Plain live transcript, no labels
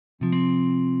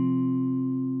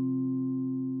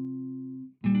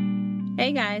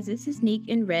Hey guys, this is Neek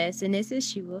and Rest, and this is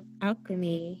She Wolf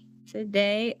Alchemy.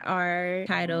 Today, our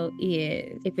title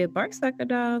is If It Barks Like a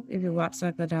Dog, If It Walks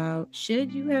Like a Dog,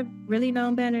 Should You Have Really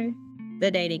Known Better?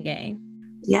 The Dating Game.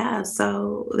 Yeah,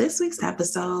 so this week's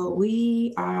episode,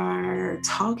 we are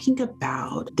talking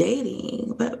about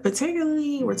dating, but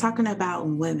particularly we're talking about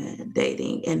women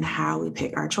dating and how we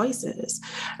pick our choices.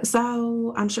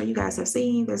 So I'm sure you guys have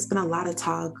seen there's been a lot of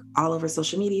talk all over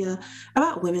social media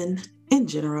about women in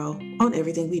general on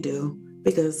everything we do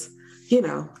because,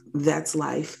 that's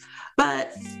life.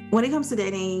 But when it comes to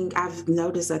dating, I've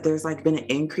noticed that there's been an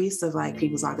increase of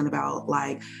people talking about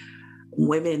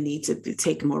women need to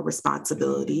take more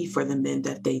responsibility for the men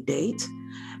that they date.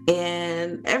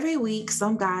 And every week,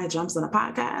 some guy jumps on a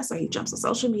podcast or he jumps on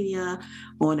social media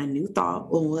on a new thought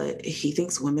on what he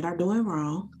thinks women are doing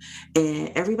wrong.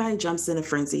 And everybody jumps in a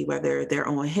frenzy, whether they're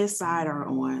on his side or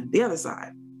on the other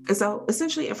side. And so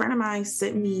essentially, a friend of mine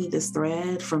sent me this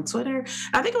thread from Twitter.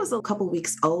 I think it was a couple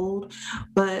weeks old,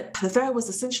 but the thread was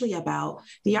essentially about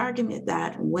the argument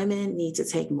that women need to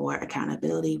take more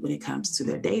accountability when it comes to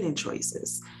their dating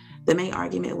choices. The main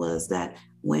argument was that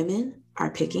women are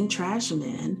picking trash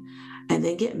men and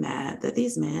they get mad that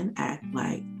these men act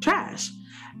like trash.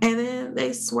 And then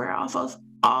they swear off of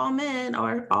all men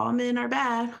or all men are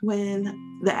bad when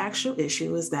the actual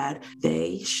issue is that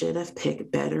they should have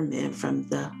picked better men from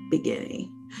the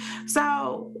beginning.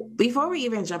 So before we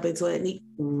even jump into it,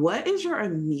 what is your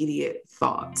immediate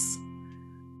thoughts?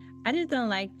 I just don't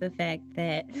like the fact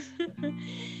that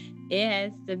it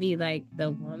has to be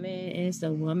the woman, it's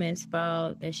the woman's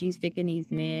fault that she's picking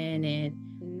these men. And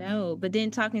no, but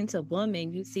then talking to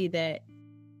women, you see that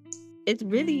it's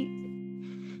really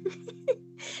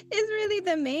it's really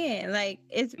the man.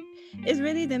 It's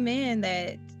really the man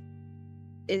that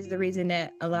is the reason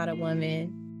that a lot of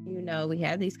women, we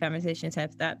have these conversations,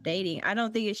 have stopped dating. I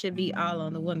don't think it should be all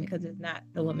on the woman because it's not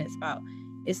the woman's fault.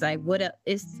 It's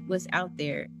it's what's out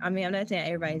there. I mean, I'm not saying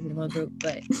everybody's in one group,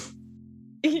 but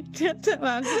that's how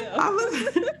I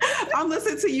feel. I'm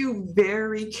listening to you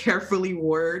very carefully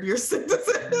word your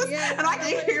sentences, and I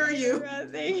can hear you.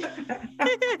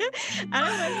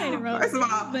 I don't want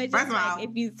to First of all,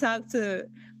 if you talk to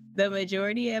the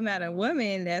majority amount of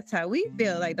women, that's how we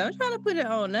feel. Don't try to put it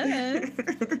on us.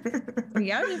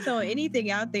 Y'all just throwing anything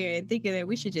out there and thinking that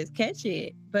we should just catch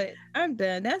it. But I'm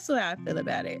done. That's what I feel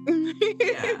about it.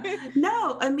 Yeah.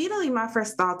 No, immediately my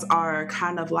first thoughts are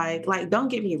kind of don't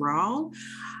get me wrong.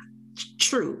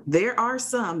 True, there are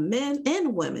some men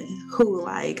and women who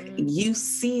you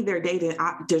see their dating,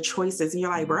 their choices, and you're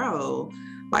like, bro,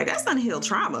 that's unhealed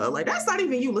trauma. That's not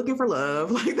even you looking for love.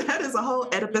 That is a whole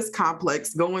Oedipus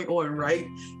complex going on right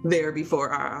there before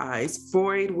our eyes.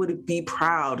 Freud would be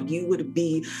proud. You would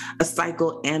be a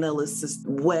psychoanalyst's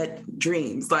wet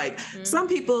dreams. Some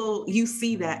people, you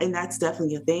see that, and that's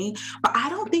definitely a thing. But I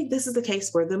don't think this is the case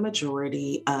for the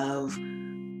majority of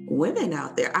women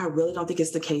out there. I really don't think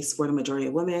it's the case for the majority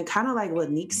of women. Kind of like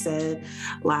what Neek said,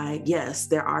 yes,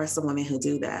 there are some women who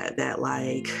do that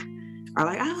are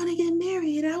I want to get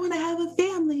married, I want to have a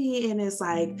family. And it's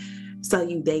so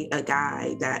you date a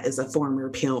guy that is a former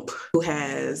pimp who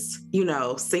has,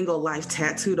 single life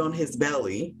tattooed on his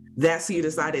belly. That's who you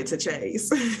decided to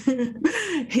chase.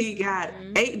 He got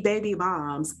 8 baby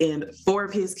moms and 4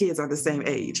 of his kids are the same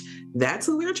age. That's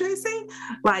who we're chasing?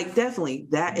 Definitely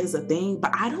that is a thing,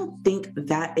 but I don't think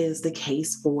that is the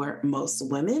case for most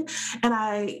women. And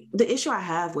the issue I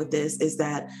have with this is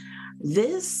that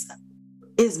this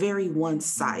is very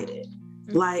one-sided.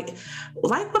 Like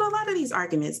with a lot of these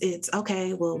arguments, it's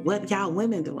okay, well, what y'all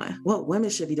women doing? What women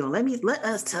should be doing? Let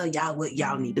us tell y'all what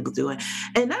y'all need to be doing.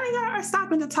 And none of y'all are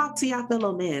stopping to talk to y'all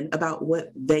fellow men about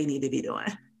what they need to be doing.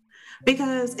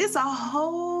 Because it's a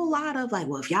whole lot of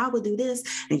well, if y'all would do this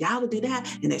and y'all would do that,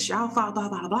 and it's y'all fault, blah,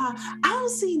 blah, blah. I don't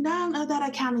see none of that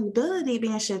accountability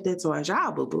being shifted towards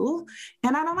y'all, boo-boo.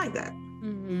 And I don't like that.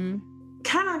 Mm-hmm.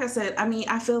 Kind of like I said, I mean,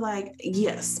 I feel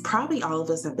yes, probably all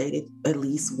of us have dated at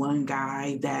least one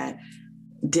guy that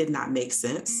did not make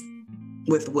sense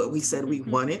with what we said we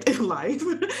wanted in life.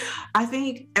 I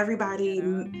think everybody,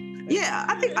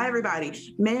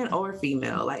 man or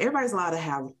female, everybody's allowed to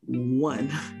have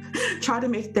one. Try to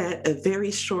make that a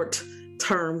very short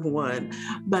term one.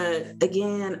 But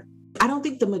again, I don't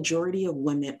think the majority of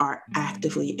women are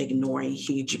actively ignoring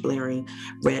huge blaring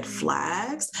red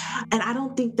flags. And I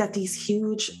don't think that these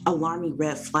huge alarming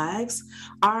red flags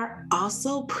are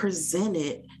also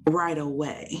presented right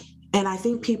away. And I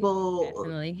think people,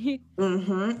 Definitely.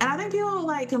 and I think people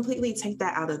like completely take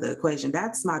that out of the equation.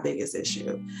 That's my biggest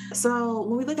issue. So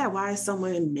when we look at why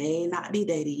someone may not be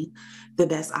dating the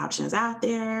best options out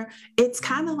there, it's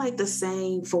kind of like the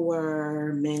same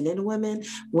for men and women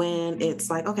when it's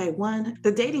like, okay, one,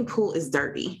 the dating pool is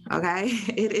dirty. Okay.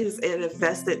 It is an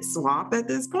infested swamp at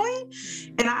this point,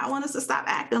 and I want us to stop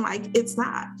acting like it's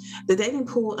not. The dating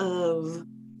pool of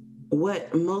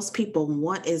what most people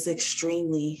want is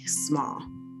extremely small.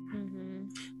 Mm-hmm.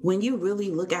 When you really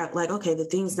look at like, okay, the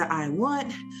things that I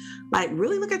want, like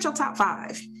really look at your top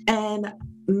 5. And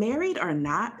married or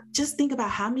not, just think about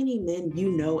how many men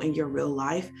you know in your real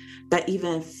life that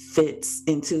even fits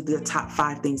into the top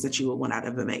 5 things that you would want out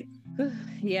of a mate.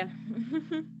 Yeah.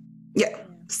 Yeah.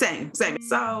 Same.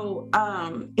 So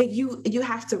you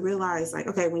have to realize like,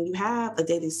 okay, when you have a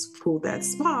dating pool that's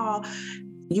small,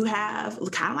 you have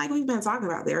kind of like we've been talking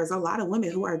about, there's a lot of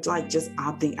women who are like just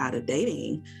opting out of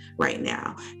dating right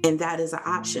now. And that is an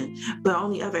option. But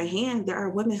on the other hand, there are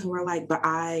women who are like, but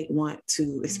I want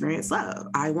to experience love.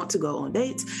 I want to go on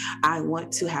dates. I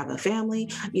want to have a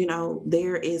family. You know,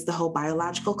 there is the whole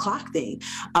biological clock thing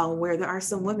where there are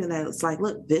some women that it's like,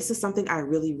 look, this is something I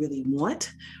really, really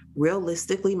want.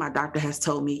 Realistically, my doctor has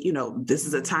told me, you know, this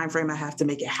is a time frame I have to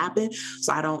make it happen.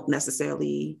 So I don't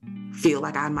necessarily feel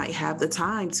like I might have the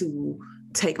time to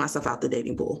take myself out the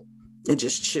dating pool and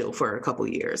just chill for a couple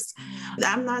years.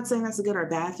 I'm not saying that's a good or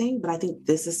bad thing, but I think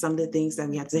this is some of the things that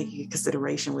we have to take into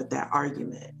consideration with that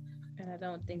argument. And I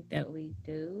don't think that we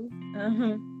do.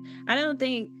 I don't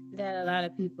think that a lot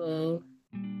of people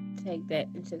take that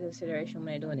into consideration when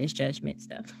they're doing this judgment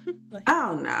stuff. Like,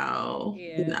 oh no.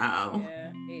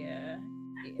 Yeah.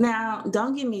 Now,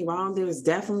 don't get me wrong, there's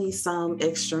definitely some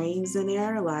extremes in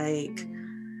there. Like,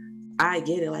 I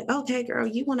get it. Like, okay, girl,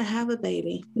 you want to have a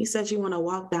baby. You said you want to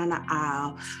walk down the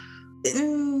aisle.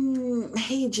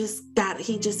 He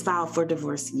just filed for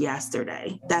divorce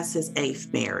yesterday. That's his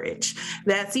 8th marriage.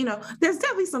 That's, you know, there's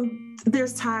definitely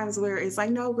there's times where it's like,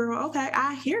 no, girl, okay,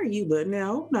 I hear you, but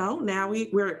no. Now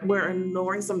we're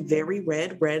ignoring some very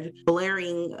red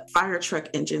blaring fire truck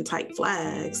engine type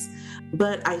flags.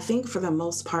 But I think for the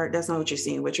most part, that's not what you're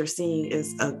seeing. What you're seeing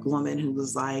is a woman who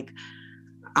was like,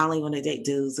 I only want to date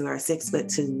dudes who are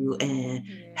 6'2" and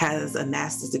has a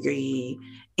master's degree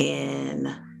and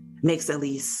makes at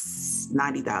least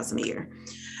 $90,000 a year.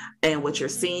 And what you're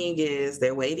seeing is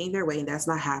they're waiting. That's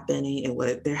not happening. And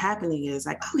what they're happening is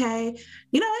like, okay,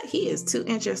 you know what? He is 2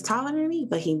 inches taller than me,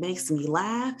 but he makes me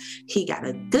laugh. He got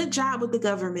a good job with the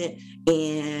government,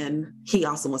 and he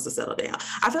also wants to settle down.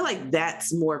 I feel like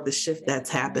that's more of the shift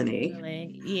that's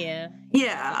happening. Yeah.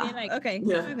 Like, okay,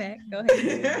 go back. Go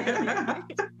ahead.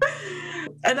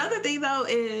 Another thing though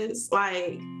is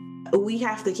like, we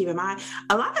have to keep in mind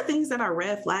a lot of things that are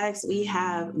red flags we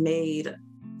have made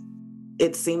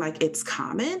it seem like it's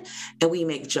common, and we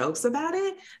make jokes about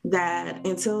it, that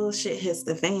until shit hits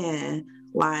the fan,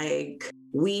 like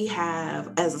we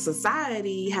have as a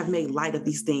society have made light of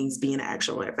these things being an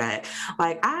actual red flag.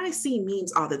 Like I see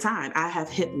memes all the time. I have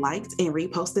hit liked and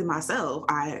reposted myself.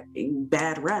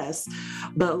 Bad rest,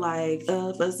 but like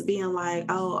of us being like,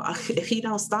 oh, if he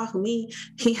don't stalk me,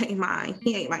 he ain't mine.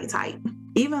 He ain't my type.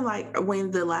 Even like when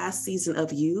the last season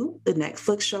of You, the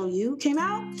Netflix show You came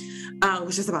out,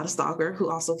 which is about a stalker who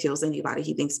also kills anybody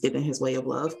he thinks get in his way of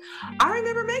love. I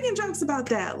remember making jokes about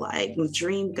that, like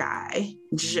dream guy,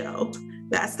 Joe.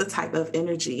 That's the type of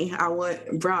energy I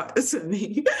want brought to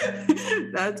me.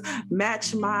 That's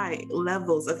match my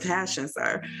levels of passion,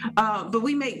 sir. But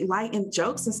we make light and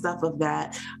jokes and stuff of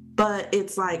that. But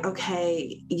it's like,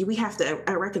 okay, we have to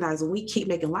recognize when we keep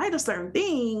making light of certain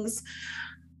things,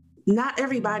 not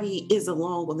everybody is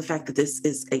along with the fact that this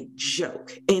is a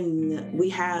joke. And we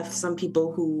have some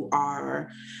people who are,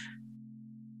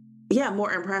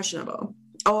 more impressionable,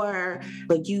 or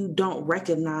like you don't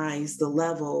recognize the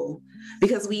level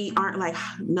because we aren't like,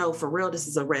 no, for real, this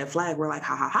is a red flag. We're like,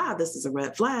 ha, this is a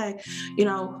red flag. You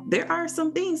know, there are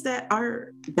some things that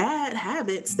are bad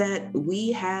habits that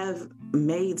we have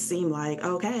made seem like,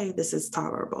 okay, this is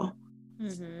tolerable.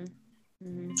 Mm-hmm.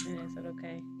 And is it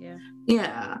okay?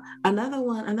 Yeah.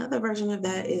 Another version of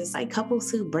that is like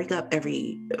couples who break up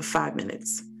every 5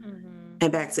 minutes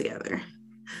and back together.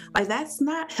 Like that's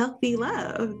not healthy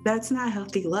love.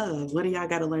 One of y'all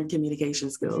got to learn communication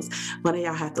skills. One of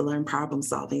y'all have to learn problem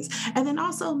solving. And then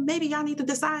also maybe y'all need to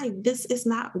decide this is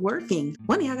not working.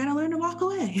 One of y'all got to learn to walk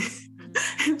away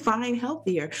and find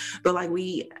healthier. But like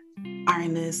we are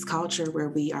in this culture where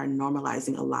we are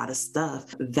normalizing a lot of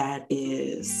stuff that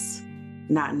is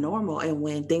not normal. And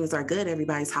when things are good,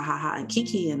 everybody's ha and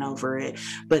kikiing over it.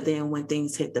 But then when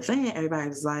things hit the fan,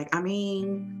 everybody's like, I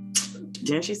mean,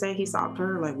 didn't she say he stalked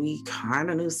her? Like, we kind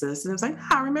of knew sis. And it was like,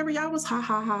 I remember y'all was ha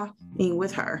ha ha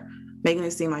with her, making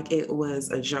it seem like it was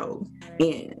a joke.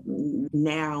 And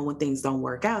now when things don't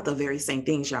work out, the very same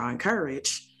things y'all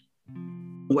encourage,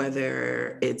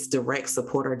 whether it's direct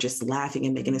support or just laughing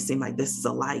and making it seem like this is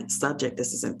a light subject,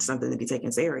 this isn't something to be taken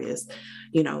serious,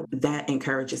 that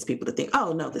encourages people to think,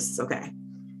 oh no, this is okay.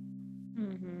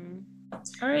 Mm-hmm.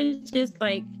 Or it's just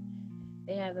like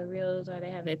they have the reels or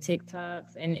they have the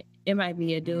TikToks, and it might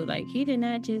be a dude like, he did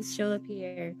not just show up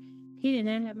here, he did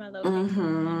not have my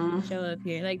location, show up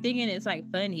here, like thinking it's like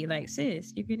funny, like,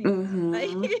 sis, you're getting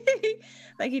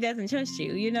like he doesn't trust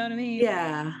you, you know what I mean?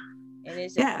 Yeah. And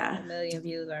it's just a million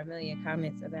views or a million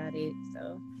comments about it.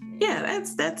 So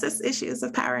that's just issues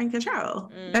of power and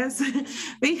control. That's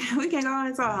we can go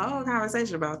into a whole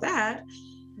conversation about that.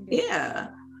 Yeah.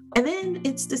 And then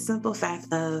it's the simple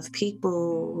fact of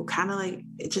people kind of like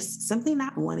just simply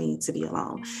not wanting to be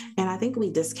alone. And I think we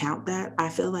discount that. I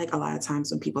feel like a lot of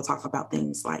times when people talk about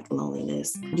things like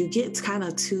loneliness, you get kind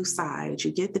of two sides.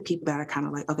 You get the people that are kind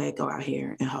of like, okay, go out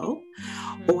here and hope.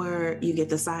 Or you get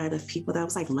the side of people that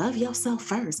was like, love yourself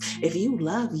first. If you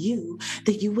love you,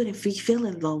 then you wouldn't be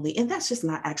feeling lonely. And that's just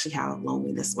not actually how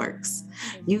loneliness works.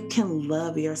 You can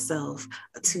love yourself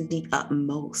to the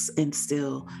utmost and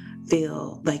still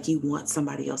feel like you want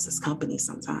somebody else's company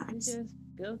sometimes. We're just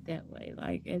built that way,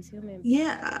 like as human beings.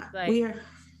 Yeah, like,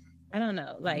 I don't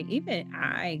know, like even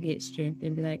I get strength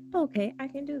and be like, okay, I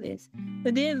can do this.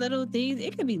 But then little things,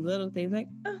 it could be little things like,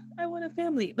 oh, I want a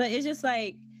family. But it's just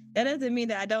like, that doesn't mean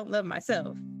that I don't love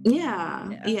myself. Yeah.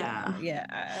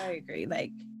 I agree.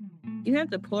 Like, you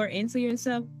have to pour into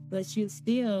yourself, but you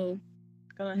still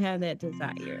gonna have that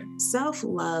desire.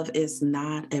 Self-love is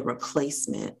not a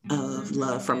replacement of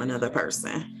love from another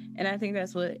person. And I think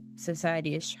that's what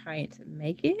society is trying to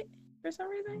make it for some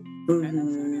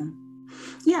reason.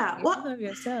 Yeah. You love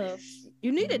yourself.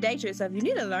 You need to date yourself. You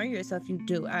need to learn yourself. You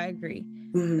do. I agree.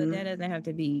 But that doesn't have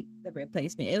to be the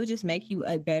replacement. It will just make you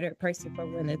a better person for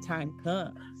when the time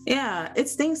comes. Yeah,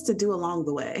 it's things to do along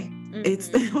the way. It's,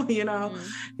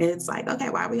 it's like, okay,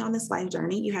 why are we on this life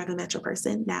journey? You haven't met your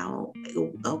person now.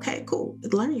 Okay, cool.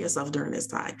 Learn yourself during this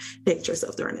time. Date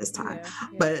yourself during this time. Yeah.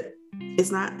 But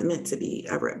it's not meant to be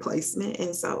a replacement.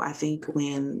 And so I think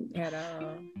when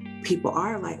people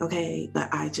are like, okay, but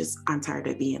I'm tired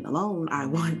of being alone, I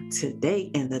want to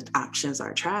date, and the options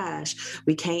are trash,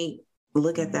 we can't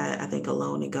look at that, I think,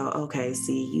 alone and go, okay,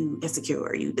 see, you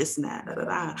insecure, you this and that, da, da,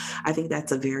 da. I think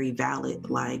that's a very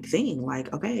valid thing.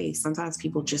 Like, okay, sometimes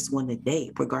people just want to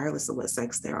date, regardless of what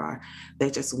sex they are.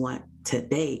 They just want to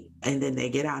date, and then they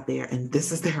get out there and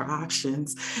this is their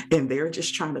options, and they're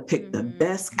just trying to pick the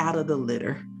best out of the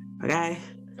litter. Okay,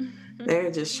 they're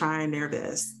just trying their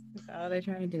best. That's all they're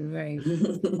trying to do, right?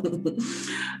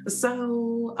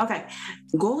 So, okay,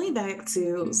 going back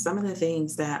to some of the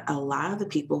things that a lot of the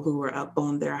people who were up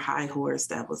on their high horse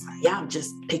that was like, y'all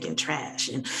just picking trash,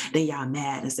 and then y'all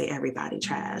mad and say everybody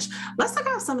trash. Let's talk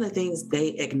about some of the things they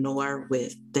ignore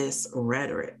with this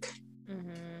rhetoric.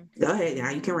 Go ahead, now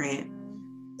you can rant.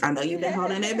 I know you've been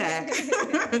holding it back.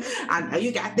 I know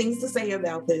you got things to say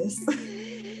about this.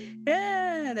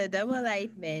 Yeah, the double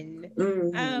life men.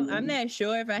 I'm not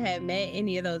sure if I have met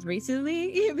any of those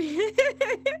recently.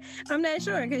 I'm not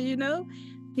sure because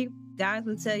guys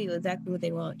will tell you exactly what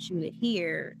they want you to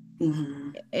hear,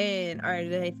 and or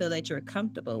they feel that you're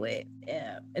comfortable with,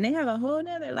 and they have a whole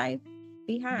nother life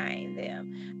behind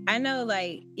them. I know,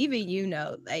 like even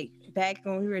like back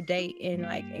when we were dating,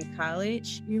 like in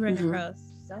college, we ran across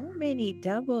so many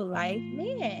double life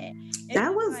men.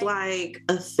 That was like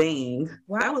a thing.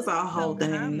 That was a whole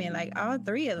thing. Common, like all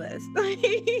three of us.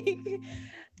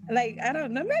 Like I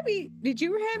don't know. Maybe did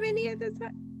you have any at the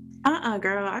time?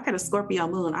 Girl. I got a Scorpio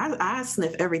moon. I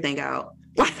sniff everything out.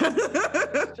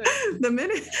 The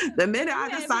minute I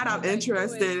decide I'm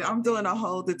interested, I'm doing a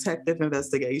whole detective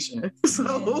investigation.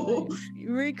 So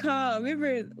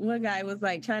remember one guy was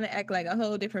like trying to act like a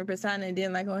whole different persona, and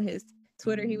then like on his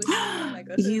Twitter he was like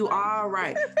you are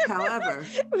right. However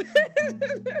so we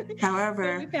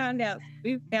found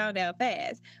out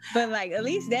fast, but like at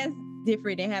least that's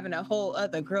different than having a whole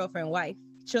other girlfriend, wife,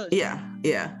 children.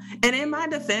 Yeah. And in my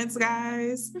defense,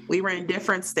 guys, we were in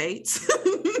different states.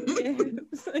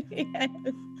 Yes.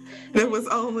 It was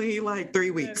only like 3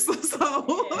 weeks. So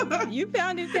you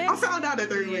found it fast. I found out in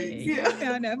 3 weeks. Yeah. You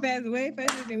found out fast, way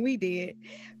faster than we did.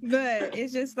 But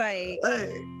it's just like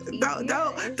don't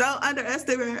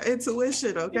underestimate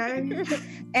intuition, okay?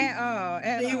 At all.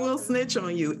 He will snitch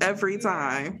on you every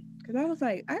time. Because I was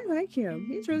like, I like him.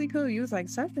 He's really cool. You was like,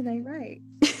 something ain't right.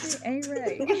 It ain't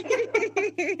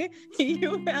right.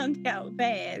 You found out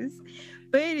fast.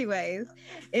 But anyways,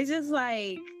 it's just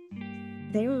like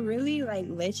they will really like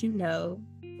let you know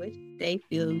what they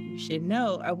feel you should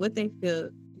know or what they feel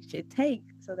you should take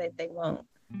so that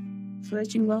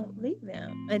you won't leave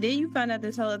them. And then you find out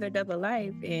this whole other double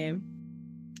life, and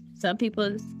some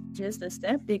people just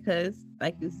accept it because,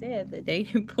 like you said, the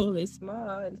dating pool is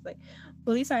small. And it's like,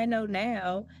 well, at least I know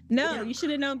now. No, you should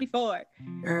have known before.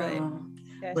 Girl,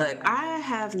 look, I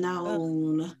have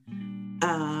known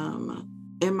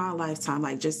in my lifetime,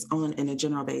 like just in a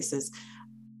general basis,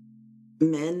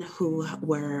 men who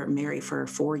were married for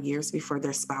 4 years before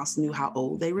their spouse knew how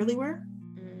old they really were.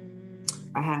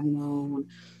 I have known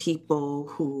people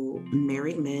who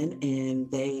married men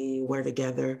and they were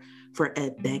together for a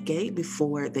decade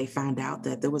before they found out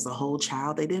that there was a whole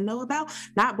child they didn't know about.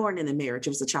 Not born in the marriage,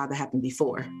 it was a child that happened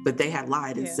before, but they had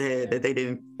lied and said that they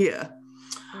didn't. Yeah.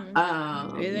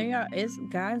 It's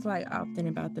guys like often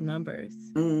about the numbers.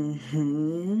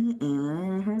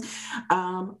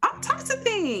 All types of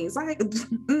things. Like,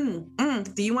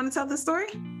 do you want to tell the story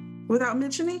without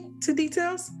mentioning two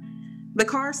details? The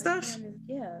car stuff?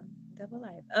 Yeah, double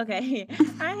life. Okay.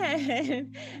 I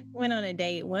went on a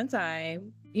date one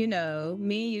time. You know,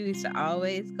 me and you used to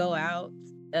always go out.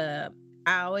 I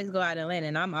always go out in Atlanta,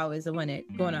 and I'm always the one that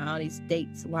going on all these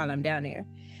dates while I'm down there.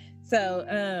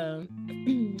 So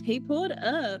he pulled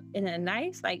up in a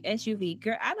nice like SUV.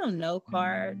 Girl, I don't know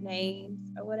car names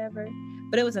or whatever,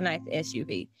 but it was a nice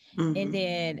SUV. And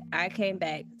then I came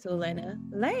back to Atlanta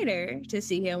later to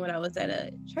see him when I was at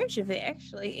a church event,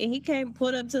 actually. And he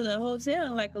pulled up to the hotel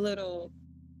in like a little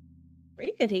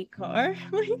rickety car.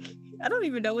 Like, I don't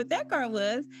even know what that car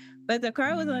was, but the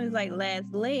car was on his like last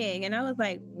leg. And I was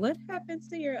like, what happened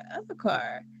to your other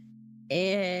car?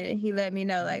 And he let me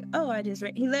know, like,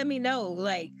 he let me know,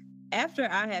 like, after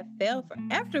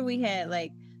we had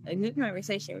like a good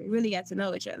conversation, we really got to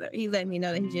know each other. He let me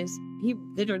know that he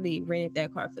literally rented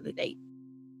that car for the date.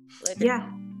 Yeah.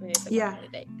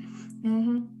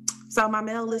 So my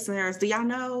male listeners, do y'all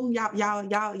know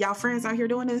y'all friends out here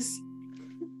doing this?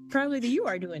 Probably you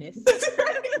are doing this.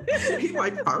 He's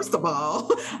like, first of all,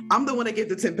 I'm the one that get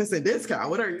the 10% discount.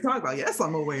 What are you talking about? Yes,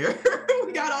 I'm aware.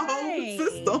 We got a whole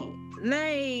system.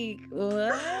 Like,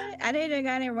 what? I did a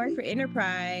guy that worked for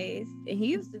Enterprise, and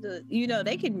he used to do, you know,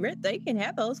 they can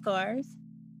have those cars.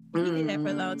 He did that for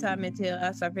a long time until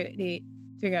I started to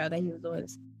figure out that he was doing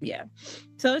this. Yeah.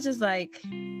 So it's just like,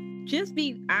 just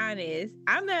be honest.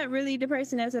 I'm not really the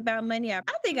person that's about money. I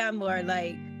think I'm more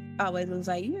like, always was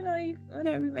like, you know,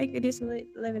 whatever, you make a decent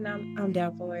living, I'm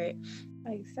down for it.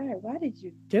 Like, sorry, why did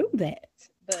you do that?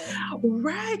 But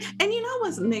right. And you know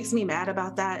what makes me mad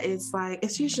about that is like,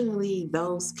 it's usually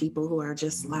those people who are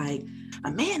just like,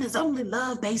 a man is only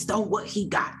loved based on what he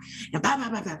got. And blah, blah,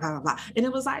 blah, blah, blah, blah. And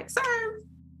it was like, sir,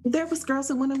 there was girls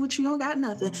that went in with you, don't got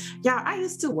nothing. Yeah, I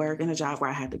used to work in a job where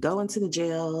I had to go into the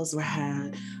jails,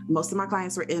 where most of my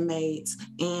clients were inmates.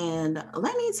 And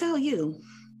let me tell you,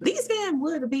 these men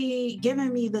would be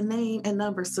giving me the name and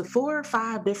numbers to 4 or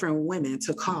 5 different women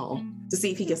to call to see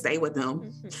if he could stay with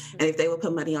them and if they would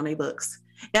put money on their books.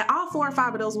 And all 4 or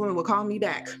 5 of those women would call me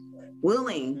back,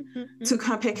 willing to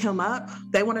come pick him up.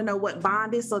 They want to know what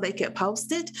bond is so they can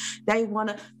post it. They want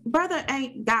to, brother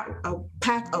ain't got a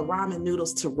pack of ramen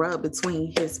noodles to rub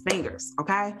between his fingers,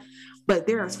 okay? But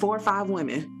there's 4 or 5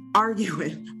 women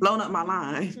arguing, blowing up my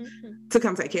line to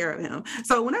come take care of him.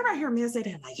 So whenever I hear men say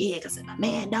that, I'm like, yeah, because if a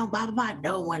man don't blah, blah, blah,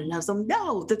 no one loves him.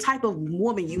 No, the type of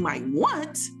woman you might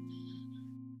want,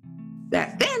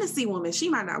 that fantasy woman, she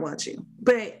might not want you.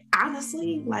 But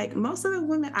honestly, like most of the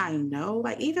women I know,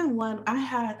 like even one, I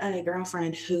had a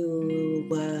girlfriend who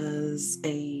was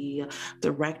a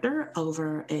director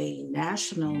over a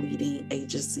national leading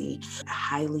agency,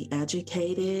 highly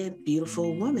educated,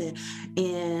 beautiful woman.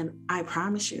 And I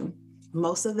promise you,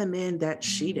 most of the men that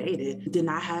she dated did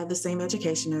not have the same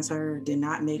education as her, did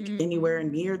not make anywhere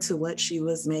near to what she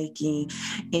was making.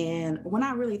 And when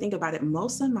I really think about it,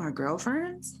 most of my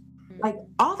girlfriends, like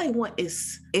all they want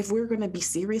is, if we're going to be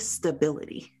serious,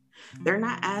 stability. They're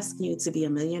not asking you to be a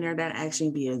millionaire. They're asking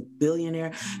you to be a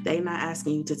billionaire. They're not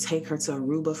asking you to take her to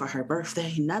Aruba for her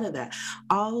birthday. None of that.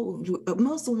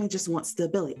 Most women just want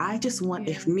stability. I just want,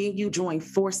 if me and you join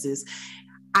forces,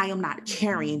 I am not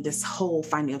carrying this whole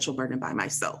financial burden by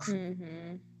myself.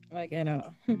 Like, I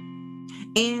know.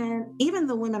 And even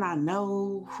the women I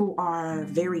know who are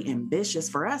very ambitious,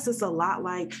 for us, it's a lot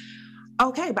like,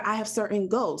 okay, but I have certain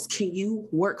goals. Can you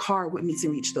work hard with me to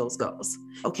reach those goals?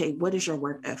 Okay, what is your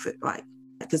work ethic like?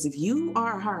 Because if you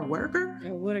are a hard worker,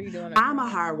 what are you doing? I'm a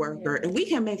hard worker, and we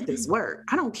can make this work.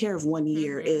 I don't care if 1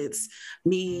 year it's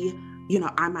me,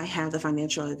 I might have the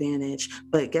financial advantage,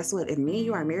 but guess what? If me and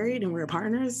you are married and we're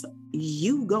partners,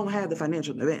 you gonna have the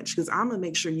financial advantage because I'm gonna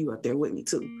make sure you up there with me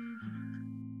too.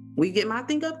 We get my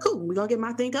thing up, cool. We're gonna get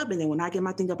my thing up, and then when I get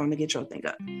my thing up, I'm gonna get your thing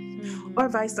up. Or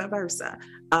vice versa.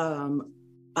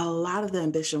 A lot of the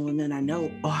ambition women I know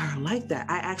are like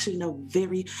that. I actually know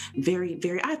very, very,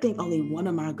 very, I think only one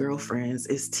of my girlfriends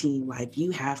is team, like,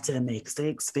 you have to make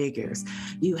 6 figures.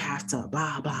 You have to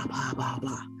blah, blah, blah, blah,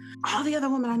 blah. All the other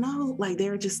women I know, like,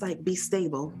 they're just like, be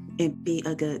stable and be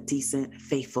a good, decent,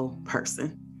 faithful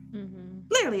person.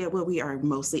 Literally what we are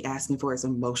mostly asking for is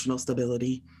emotional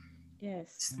stability.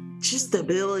 Yes. Just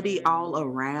stability all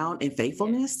around and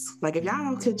faithfulness. Yes. Like, if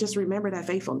y'all could just remember that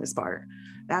faithfulness part,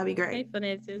 that'd be great.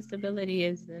 Faithfulness and stability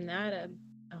is not a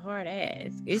hard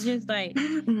ask. It's just like,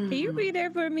 can you be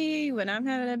there for me when I'm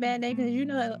having a bad day? Because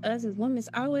us as women is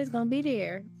always gonna be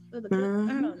there. I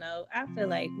don't know. I feel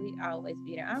like we always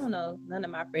be there. I don't know. None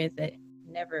of my friends that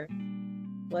never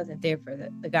wasn't there for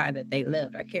the guy that they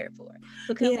loved or cared for.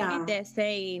 So can we get that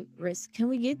same risk? Can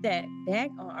we get that back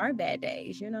on our bad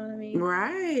days? You know what I mean?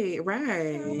 Right.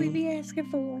 That's what we be asking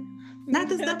for. Not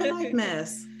this double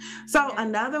likeness. So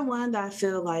another one that I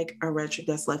feel like a rhetoric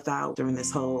that's left out during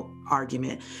this whole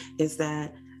argument is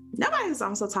that nobody is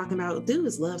also talking about,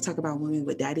 dudes love talking about women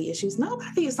with daddy issues.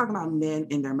 Nobody is talking about men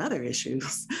and their mother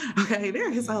issues. Okay,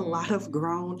 there is a lot of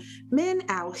grown men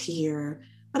out here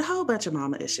with a whole bunch of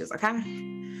mama issues, okay?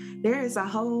 There is a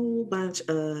whole bunch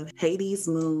of Hades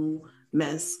moon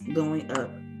mess going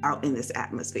up out in this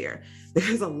atmosphere.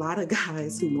 There's a lot of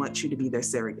guys who want you to be their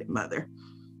surrogate mother.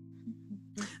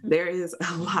 There is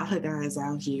a lot of guys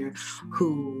out here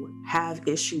who have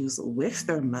issues with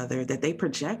their mother that they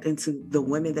project into the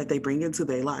women that they bring into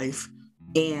their life.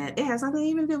 And it has nothing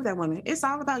even to do with that woman. It's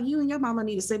all about you and your mama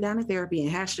need to sit down in therapy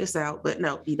and hash this out. But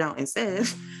no, you don't. Instead,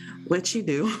 what you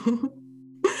do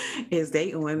is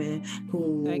date women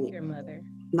who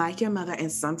like your mother in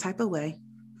some type of way.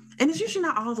 And it's usually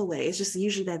not all the way. It's just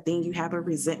usually that thing you have a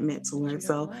resentment towards.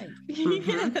 So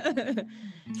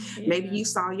maybe you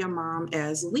saw your mom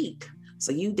as weak.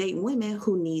 So you date women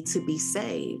who need to be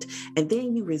saved. And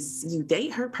then you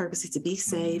date her purposely to be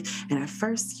saved. And at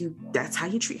first that's how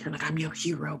you treat her. Like, I'm your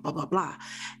hero, blah, blah, blah.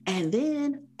 And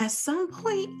then at some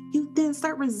point, you then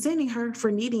start resenting her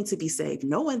for needing to be saved,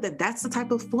 knowing that that's the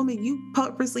type of woman you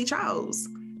purposely chose.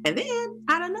 And then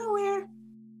out of nowhere,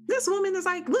 this woman is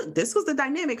like, look, this was the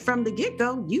dynamic from the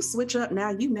get-go. You switch up,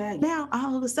 now you mad. Now,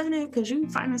 all of a sudden, because you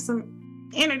finding some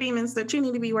inner demons that you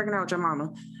need to be working out with your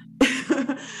mama.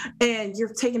 And you're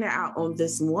taking it out on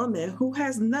this woman who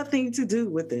has nothing to do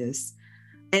with this.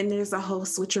 And there's a whole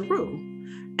switcheroo.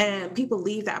 And people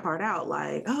leave that part out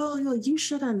like, oh, you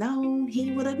should have known.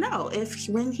 He would have known. If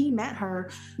when he met her,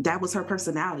 that was her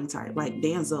personality type, like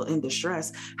damsel in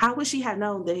distress. How would she have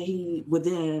known that he would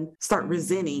then start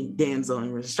resenting damsel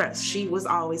in distress? She was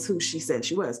always who she said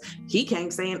she was. He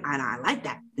came saying, and I like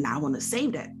that, and I want to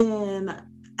save that. And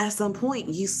at some point,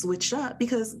 you switch up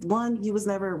because one, you was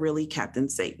never really Captain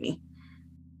Save Me.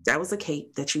 That was a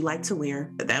cape that you like to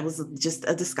wear. That was just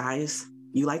a disguise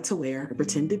you like to wear and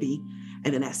pretend to be.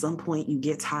 And then at some point you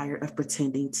get tired of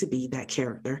pretending to be that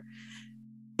character.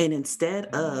 And instead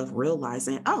of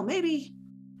realizing, oh, maybe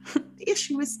the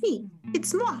issue is me,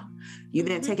 it's moi, you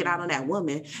then take it out on that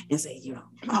woman and say,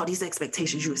 all these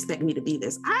expectations, you expect me to be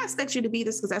this. I expect you to be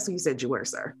this because that's who you said you were,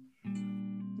 sir.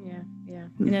 Yeah.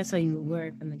 And that's how you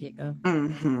were from the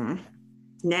get-go.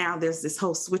 Now there's this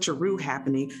whole switcheroo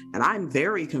happening, and I'm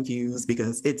very confused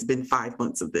because it's been 5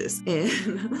 months of this.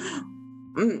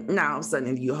 And now all of a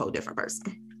sudden you're a whole different person.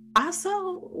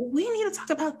 Also, we need to talk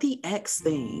about the ex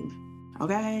thing,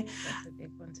 okay? That's a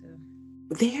big one too.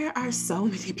 There are so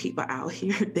many people out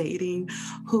here dating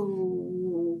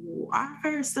who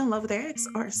are still in love with their ex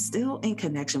or still in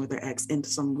connection with their ex in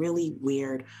some really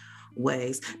weird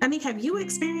ways. Anik, have you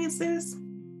experienced this?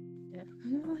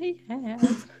 Definitely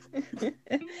have.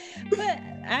 But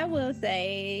I will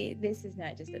say this is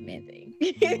not just a men thing.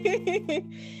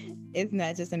 It's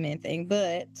not just a men thing,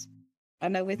 but I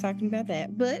know we're talking about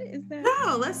that, but it's not.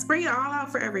 No, let's bring it all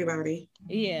out for everybody.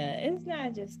 Yeah, it's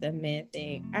not just a men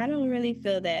thing. I don't really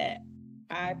feel that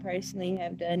I personally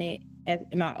have done it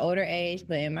in my older age,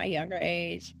 but in my younger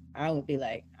age, I would be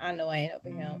like, I know I ain't up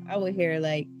with him. I would hear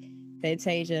like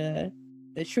Fantasia,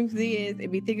 the truth is,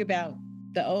 if you think about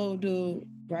the old dude,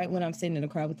 right when I'm sitting in the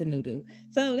car with the new dude.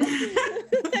 So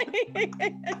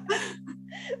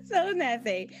so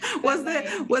nothing. Was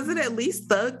it at least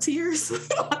thug tears?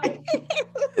 Like,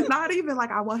 not even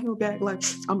like I want him back. Like,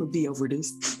 I'm gonna be over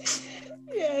this.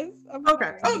 Yes.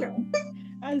 Okay.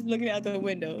 I was looking out the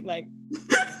window like.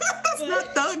 That's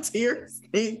not thug tears.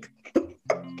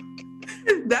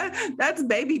 That's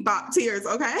baby bop tears.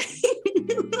 Okay.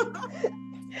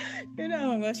 You're not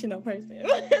an emotional person.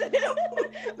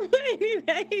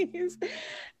 Anyways,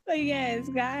 but yes,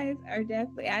 guys are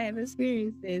definitely. I have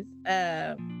experienced this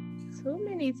too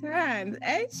many times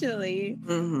actually.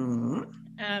 Mm-hmm.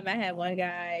 I had one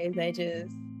guy that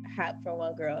just hopped from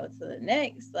one girl to the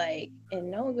next, like, and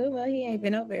no good. Well, he ain't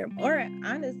been over, or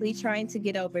honestly, trying to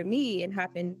get over me and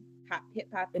hip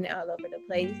hopping all over the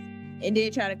place, and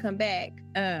did try to come back.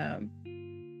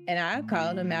 And I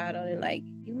called him out on it, like,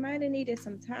 you might have needed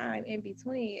some time in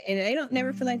between, and they don't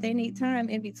never feel like they need time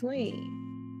in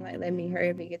between. Like, let me hurry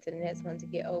up and get to the next one to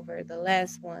get over the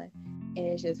last one, and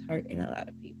it's just hurting a lot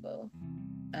of people.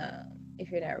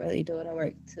 If you're not really doing the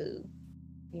work to,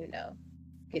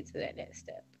 get to that next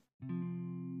step.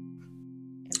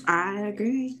 I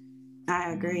agree.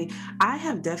 I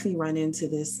have definitely run into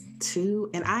this too,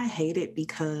 and I hate it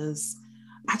because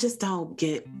I just don't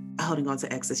get holding on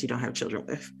to exes you don't have children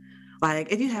with.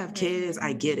 Like, if you have kids,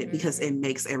 I get it because it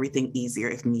makes everything easier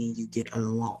if me and you get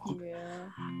along. Yeah.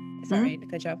 Sorry to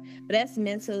cut you off, but that's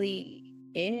mentally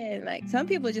in. Like, some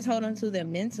people just hold on to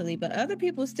them mentally, but other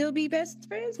people still be best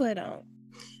friends with them.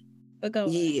 But go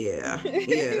yeah,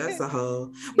 that's a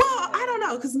whole. Well, I don't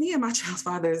know, because me and my child's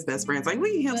father is best friends. Like,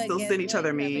 we and him still send each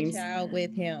other memes. Child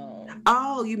with him.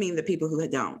 Oh, you mean the people who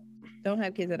don't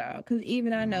have kids at all? Because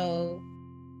even I know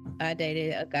I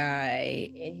dated a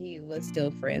guy and he was still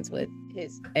friends with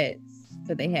his ex,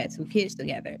 so they had 2 kids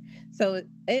together. So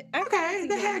they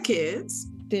had kids.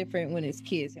 Different when it's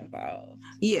kids involved.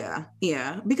 Yeah,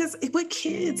 because with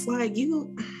kids, like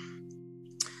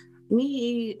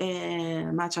me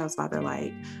and my child's father,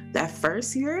 like that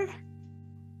first year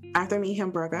after me and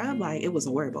him broke up, like it was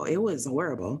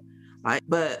horrible. Like,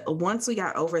 but once we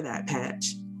got over that patch,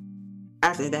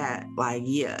 after that, like,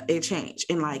 yeah, it changed.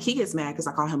 And like, he gets mad because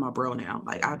I call him my bro now.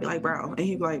 Like, I'll be like, bro. And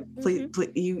he'd be like, please,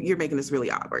 you're making this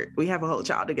really awkward. We have a whole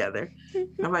child together.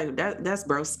 I'm like, that's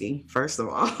broski, first of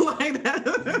all. Like that.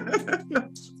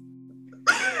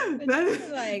 But you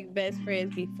were like best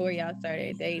friends before y'all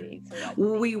started dating. So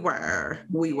we were.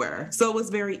 So it was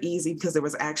very easy because there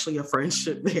was actually a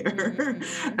friendship there.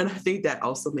 Mm-hmm. And I think that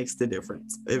also makes the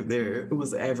difference if there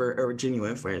was ever a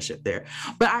genuine friendship there.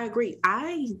 But I agree.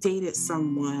 I dated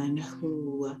someone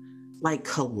who like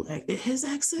collected his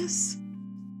exes,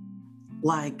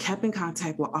 like kept in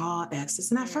contact with all exes.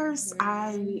 And at first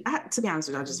I to be honest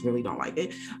with you, I just really don't like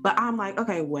it. But I'm like,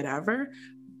 okay, whatever.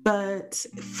 But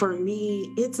for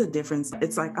me, it's a difference.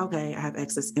 It's like, okay, I have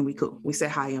exes and we cool. We say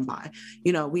hi and bye.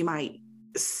 We might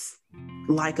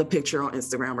like a picture on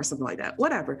Instagram or something like that,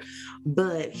 whatever.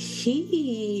 But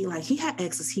he had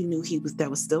exes he knew that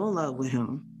was still in love with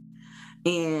him.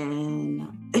 And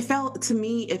it felt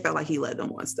like he led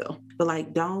them on still. But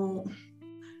like, don't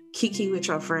kiki with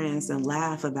your friends and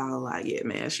laugh about like, yeah,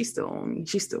 man, she's still on me.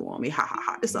 She's still on me. Ha ha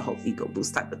ha. It's a whole ego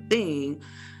boost type of thing.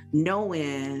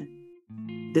 Knowing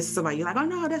this is somebody you're like, oh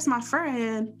no, that's my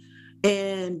friend.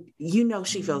 And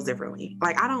she feels differently.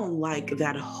 Like, I don't like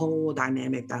that whole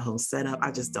dynamic, that whole setup.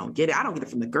 I just don't get it. I don't get it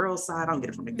from the girl's side. I don't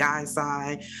get it from the guy's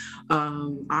side.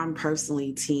 I'm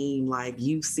personally team, like,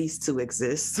 you cease to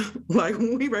exist. Like,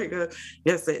 when we break up,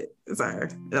 that's it. Sorry.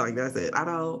 Like, that's it.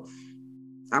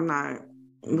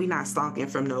 We not stalking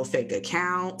from no fake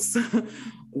accounts.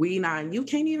 You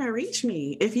can't even reach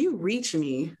me. If you reach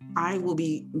me, I will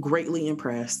be greatly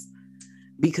impressed.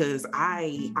 Because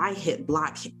I hit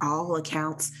block all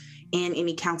accounts and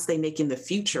any accounts they make in the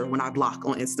future when I block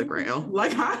on Instagram.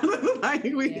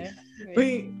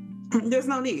 There's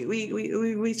no need.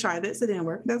 We tried this, it didn't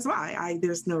work. That's why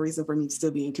there's no reason for me to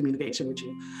still be in communication with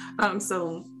you.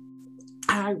 So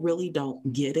I really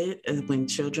don't get it when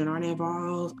children aren't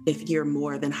involved. If you're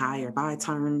more than hi or bye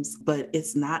terms, but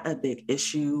it's not a big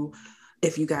issue.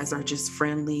 If you guys are just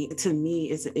friendly. To me,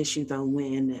 it's an issue though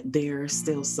when there's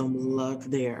still some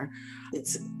love there.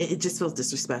 It just feels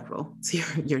disrespectful to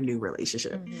your new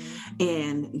relationship. Mm-hmm.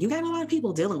 And you got a lot of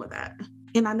people dealing with that.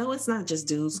 And I know it's not just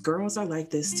dudes, girls are like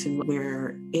this too,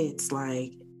 where it's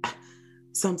like,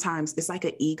 sometimes it's like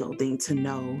an ego thing to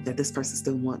know that this person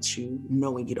still wants you,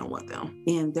 knowing you don't want them.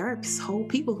 And there are whole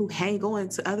people who hang on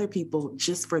to other people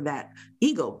just for that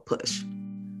ego push.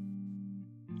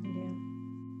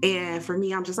 And for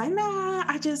me, I'm just like, nah,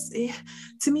 to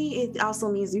me, it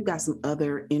also means you got some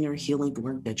other inner healing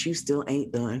work that you still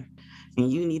ain't done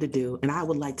and you need to do. And I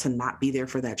would like to not be there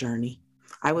for that journey.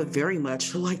 I would very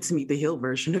much like to meet the healed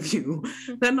version of you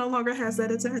that no longer has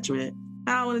that attachment.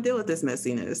 I don't want to deal with this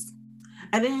messiness.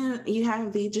 And then you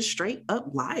have the just straight up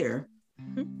liar.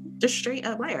 Just straight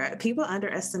up liar. People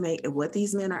underestimate what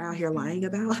these men are out here lying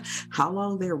about, how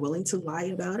long they're willing to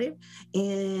lie about it,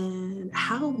 and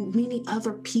how many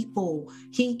other people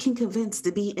he can convince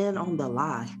to be in on the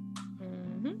lie.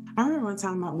 I remember one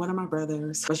time one of my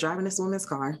brothers was driving this woman's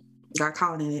car, got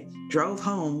caught in it, drove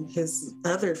home. His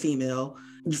other female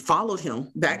followed him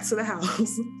back to the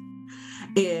house.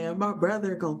 And my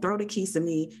brother gonna throw the keys to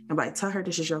me and like, tell her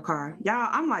this is your car. Y'all,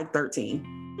 I'm like 13.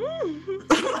 I'm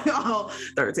like, oh,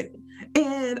 13.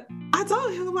 And I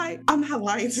told him, like, I'm not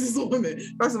lying to this woman.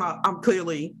 First of all, I'm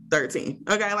clearly 13.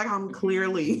 Okay, like I'm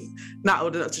clearly not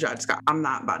old enough to drive this car. I'm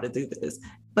not about to do this.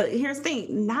 But here's the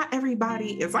thing, not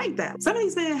everybody is like that. Some of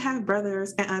these men have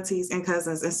brothers and aunties and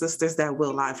cousins and sisters that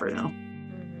will lie for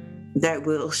them. That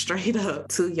will straight up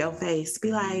to your face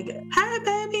be like, hey,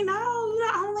 baby, no,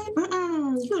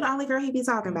 you're the only girl he be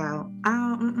talking about.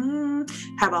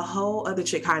 Have a whole other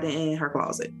chick hiding in her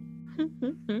closet.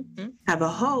 Have a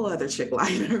whole other chick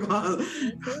hiding in her closet.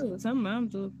 Some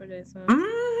moms do it for that son.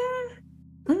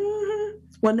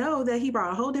 Well, know that he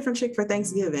brought a whole different chick for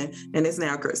Thanksgiving, and it's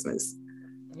now Christmas.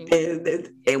 And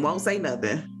it won't say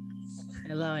nothing.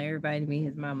 Allow everybody to meet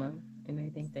his mama, and they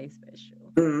think they special.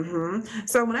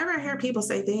 So whenever I hear people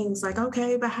say things like,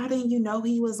 okay, but how didn't you know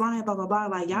he was lying, blah, blah, blah,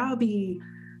 like you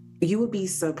would be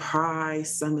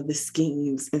surprised some of the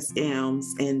schemes and scams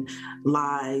and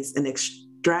lies and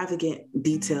extravagant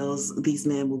details these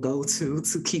men will go to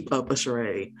keep up a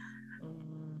charade.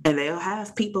 And they'll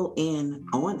have people in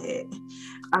on it.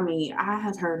 I mean, I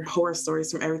have heard horror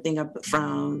stories from everything up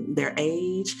from their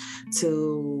age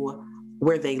to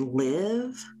where they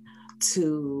live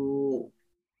to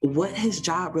what his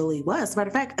job really was. Matter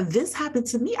of fact, this happened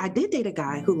to me. I did date a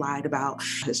guy who lied about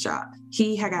his job.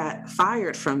 He had got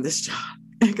fired from this job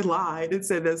and lied and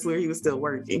said that's where he was still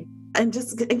working and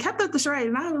kept up the charade.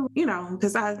 And I,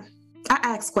 because I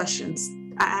ask questions.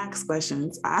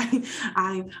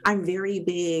 I'm very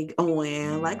big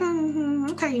on like,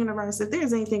 okay, universe, if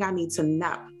there's anything I need to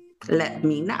know, let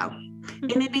me know.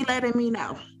 And it be letting me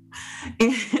know.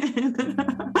 And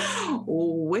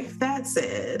with that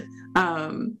said,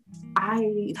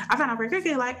 I found out very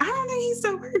quickly, like, I don't think he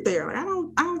still worked there. Like, I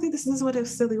don't think this is what it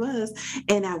still was.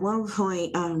 And at one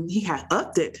point, he had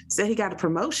upped it, said he got a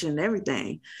promotion and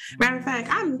everything. Matter of fact,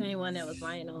 I'm anyone that was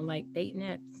lying on like dating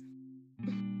apps.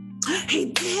 He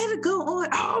did go on.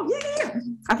 Oh, yeah.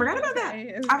 I forgot about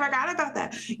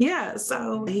that. Yeah.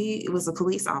 So he was a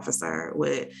police officer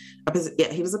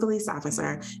he was a police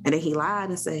officer. And then he lied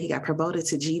and said he got promoted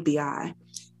to GBI.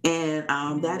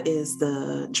 And that is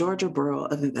the Georgia Bureau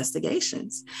of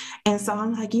Investigations. And so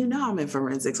I'm like, I'm in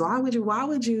forensics. Why would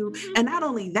you? And not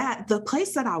only that, the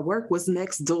place that I work was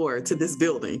next door to this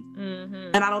building.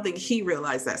 And I don't think he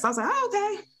realized that. So I was like, oh,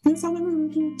 okay. And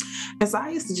so I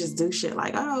used to just do shit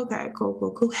like, oh, okay,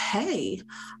 cool. Hey,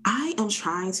 I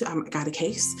got a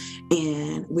case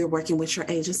and we're working with your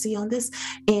agency on this.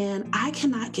 And I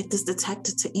cannot get this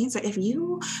detective to answer.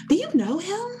 Do you know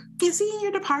him? Is he in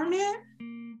your department?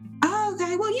 Oh,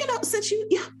 okay. Well, since you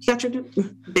got your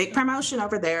big promotion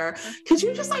over there, could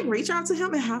you just like reach out to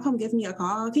him and have him give me a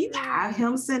call? Can you have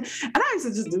him send? And I used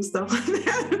to just do stuff like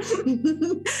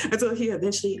that until he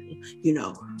eventually,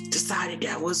 decided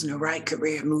that wasn't the right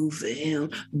career move for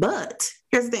him. But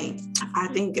here's the thing. I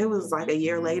think it was like a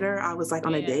year later, I was like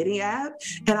on a dating app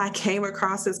and I came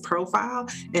across his profile.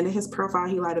 And in his profile,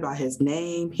 he lied about his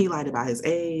name. He lied about his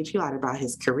age. He lied about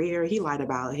his career. He lied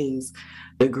about his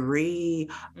degree,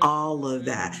 all of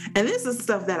that. And this is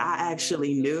stuff that I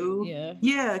actually knew.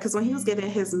 Yeah, because when he was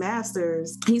getting his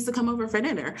master's, he used to come over for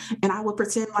dinner and I would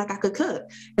pretend like I could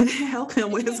cook and help him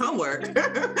with his homework.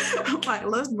 I'm like,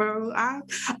 look, bro, I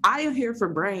am here for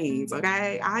brains,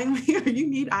 okay? I'm here. You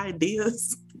need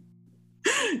ideas.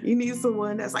 You need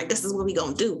someone that's like, this is what we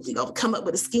gonna do. We gonna come up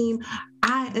with a scheme.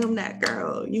 I am that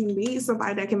girl. You need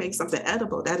somebody that can make something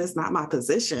edible. That is not my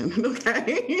position,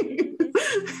 okay?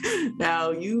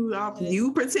 Now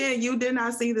you pretend you did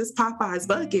not see this Popeyes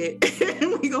bucket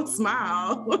and we gonna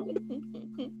smile.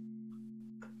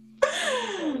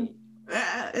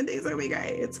 And things are great.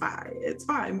 It's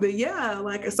fine. But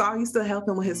yeah, so I used to help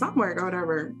him with his homework or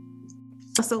whatever.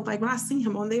 So like when I see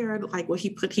him on there, like what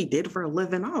he did for a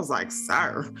living, I was like,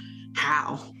 sir,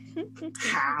 how?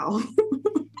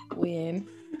 When?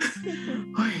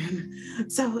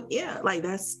 So yeah, like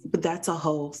that's a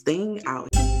whole thing out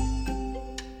here.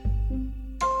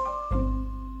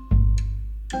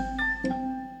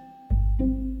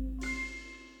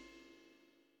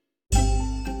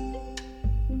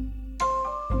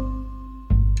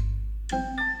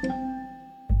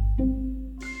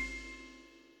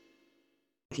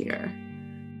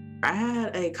 I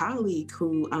had a colleague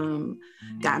who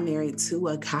got married to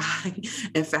a guy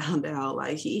and found out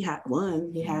like he had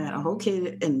a whole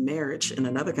kid in marriage in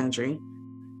another country.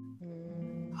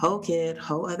 Whole kid,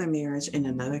 whole other marriage in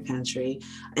another country,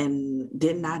 and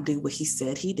did not do what he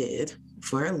said he did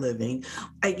for a living.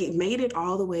 Like, it made it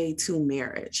all the way to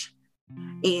marriage.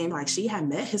 And like, she had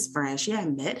met his friends, she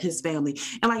had met his family,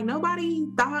 and like nobody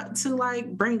thought to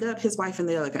like bring up his wife in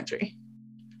the other country.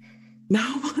 No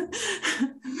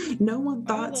one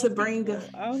thought to bring up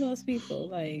all those people,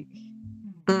 like.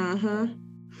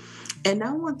 And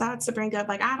no one thought to bring up,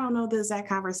 like, I don't know the exact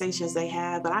conversations they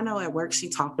had, but I know at work she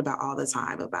talked about all the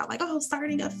time about like, oh,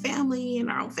 starting a family and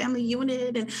our own family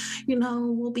unit, and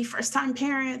we'll be first time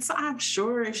parents. So I'm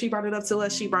sure if she brought it up to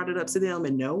us, she brought it up to them,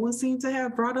 and no one seemed to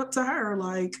have brought up to her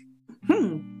like,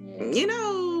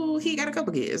 he got a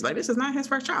couple kids. Like, this is not his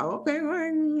first child. Okay,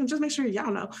 well, just make sure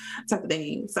y'all know, type of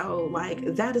thing. So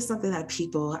like, that is something that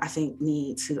people, I think,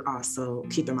 need to also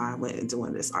keep in mind when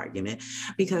doing this argument,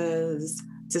 because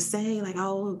to say like,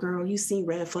 oh girl, you see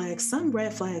red flags, some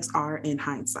red flags are in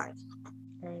hindsight.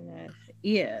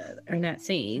 Are not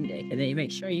seen, and they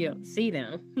make sure you don't see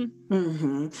them.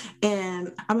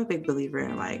 And I'm a big believer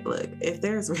in like, look, if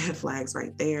there's red flags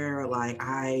right there, like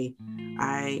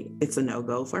it's a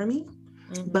no-go for me.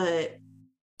 But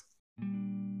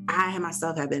I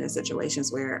myself have been in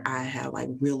situations where I have like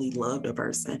really loved a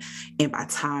person, and by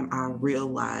the time I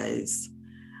realized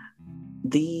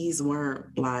these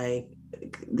weren't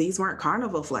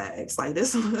carnival flags, like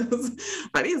this was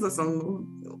like, these are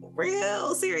some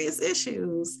real serious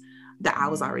issues, that I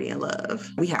was already in love.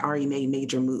 We had already made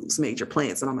major moves, major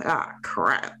plans, and I'm like,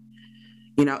 crap,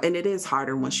 and it is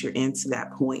harder once you're into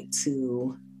that point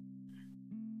to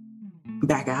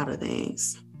back out of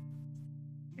things.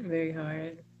 Very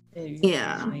hard.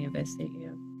 Yeah.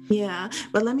 Yeah.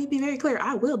 But let me be very clear.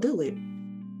 I will do it.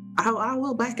 I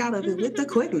will back out of it with the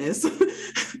quickness.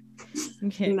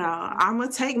 No, I'm going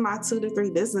to take my 2 to 3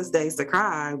 business days to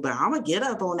cry, but I'm going to get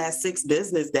up on that 6th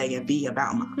business day and be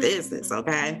about my business.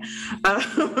 Okay.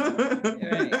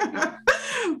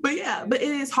 Right. But it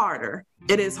is harder.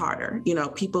 It is harder.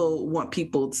 People want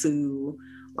people to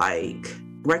like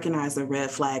recognize a red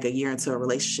flag a year into a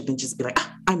relationship and just be like,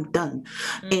 I'm done.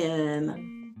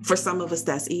 And for some of us,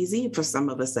 that's easy. For some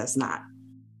of us, that's not.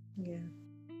 Yeah.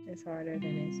 It's harder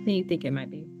than you think it might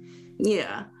be.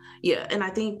 Yeah. Yeah. And I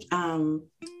think, I don't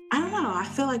know. I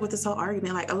feel like with this whole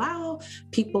argument, like, allow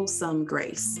people some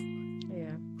grace.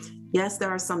 Yeah. Yes, there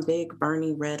are some big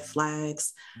burning red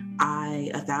flags. I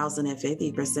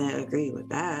 1,050% agree with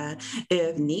that.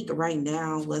 If Neek right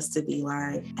now was to be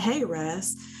like, hey,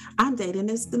 Russ, I'm dating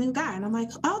the new guy. And I'm like,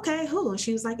 okay, who? And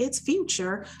she was like, it's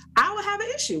Future. I would have an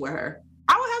issue with her.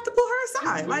 I would have to pull her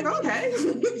aside. Like, okay,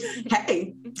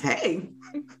 hey,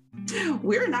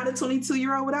 we're not a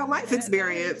 22-year-old without life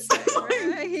experience.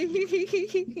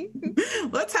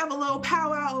 Let's have a little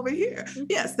powwow over here.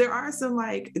 Yes, there are some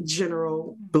like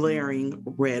general blaring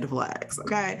red flags.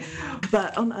 Okay.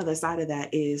 But on the other side of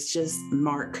that is just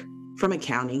Mark from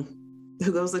accounting,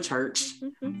 who goes to church,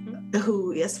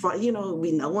 who is,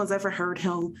 no one's ever heard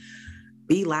him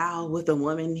be loud with a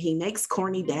woman. He makes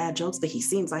corny dad jokes, but he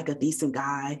seems like a decent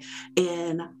guy.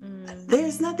 And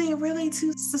there's nothing really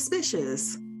too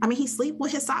suspicious. I mean, he sleep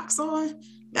with his socks on.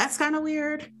 That's kind of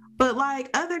weird. But like,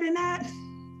 other than that,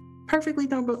 perfectly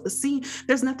normal to see.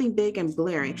 There's nothing big and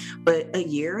blaring. But a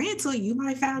year into it, you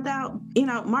might find out,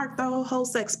 Mark throw whole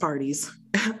sex parties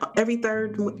every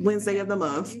third Wednesday of the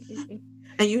month.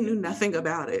 And you knew nothing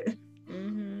about it.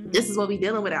 This is what we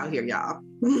dealing with out here, y'all.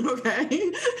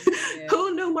 Okay. Yeah.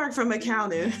 Who knew Mark from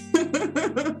accounting?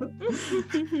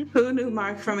 Who knew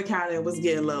Mark from accounting was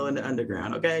getting low in the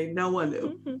underground? Okay. No one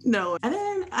knew. No. And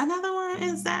then another one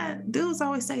is that dudes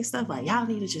always say stuff like, y'all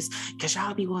need to just, cause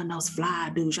y'all be one of those fly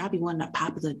dudes. Y'all be one of the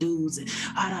popular dudes. And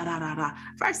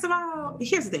First of all,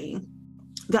 here's the thing.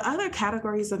 The other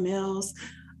categories of males,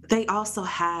 they also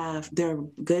have their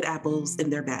good apples and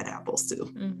their bad apples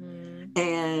too.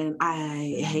 And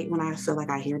I hate when I feel like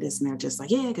I hear this and they're just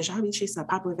like, yeah, because y'all be chasing the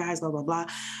popular guys, blah, blah, blah.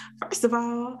 First of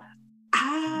all,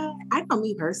 I know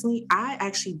me personally, I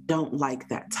actually don't like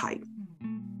that type.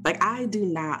 Like, I do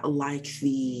not like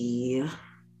the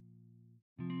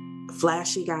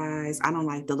flashy guys. I don't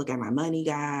like the look at my money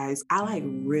guys. I like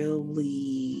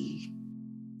really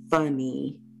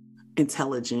funny,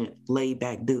 intelligent, laid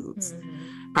back dudes.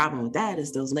 Problem with that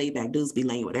is those laid back dudes be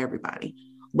laying with everybody.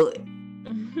 But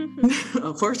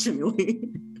unfortunately.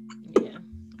 Yeah.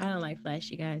 I don't like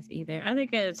flashy guys either. I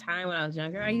think at a time when I was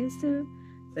younger, I used to.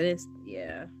 But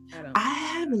I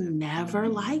have never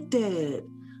liked it.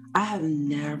 I have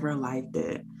never liked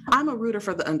it. I'm a rooter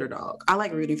for the underdog. I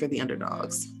like rooting for the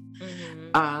underdogs.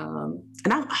 And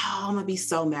I'm gonna be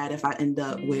so mad if I end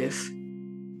up with,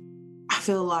 I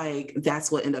feel like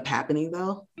that's what ended up happening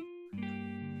though.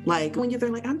 Like when they're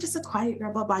like, I'm just a quiet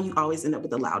girl, blah, blah, you always end up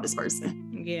with the loudest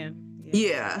person.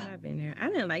 Yeah. I've been there. I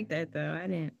didn't like that though. I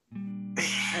didn't like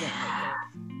that.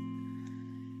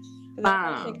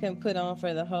 That person can put on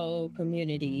for the whole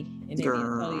community and then be a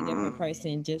totally different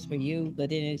person just for you. But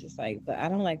then it's just like, but I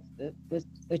don't like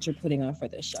what you're putting on for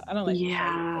the show. I don't like.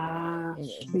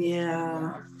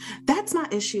 Yeah. That's my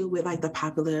issue with like the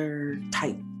popular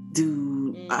type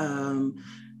dude.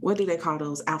 What do they call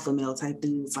those alpha male type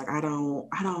dudes? Like I don't.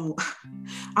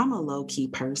 I'm a low key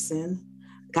person.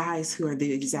 Guys who are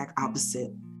the exact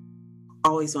opposite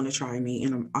always want to try me,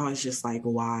 and I'm always just like,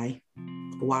 why?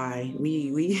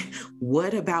 We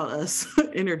what about us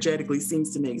energetically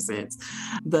seems to make sense,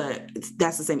 but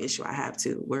that's the same issue I have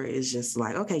too, where it's just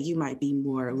like, okay, you might be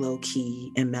more low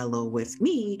key and mellow with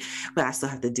me, but I still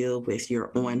have to deal with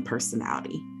your on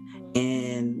personality,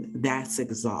 and that's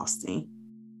exhausting.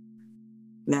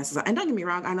 And don't get me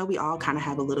wrong, I know we all kind of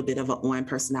have a little bit of an on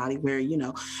personality where, you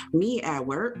know, me at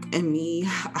work and me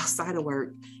outside of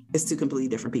work is two completely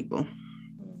different people.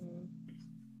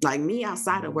 Like me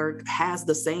outside of work has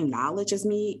the same knowledge as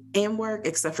me in work,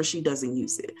 except for she doesn't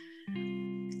use it.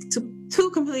 Two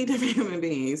completely different human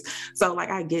beings. So like,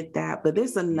 I get that, but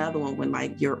there's another one when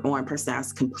like your on personality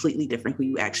is completely different who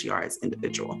you actually are as an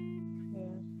individual.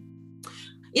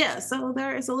 Yeah, so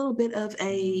there is a little bit of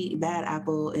a bad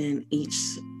apple in each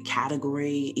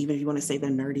category, even if you want to say the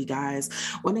nerdy guys.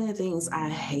 One of the things I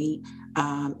hate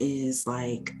is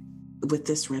like, with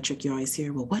this rhetoric, you always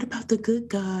hear, well, what about the good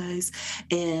guys?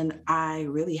 And I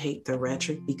really hate the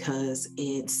rhetoric because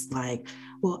it's like,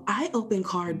 well, I open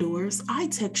car doors. I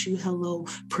text you, hello,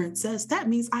 princess. That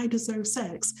means I deserve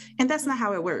sex. And that's not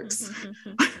how it works.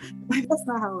 Like, that's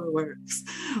not how it works.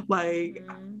 Like,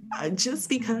 just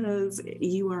because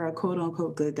you are a quote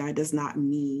unquote good guy does not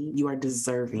mean you are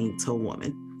deserving to a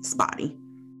woman's body.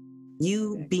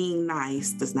 You being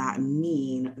nice does not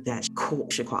mean that you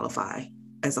should qualify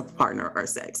as a partner or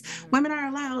sex. Women are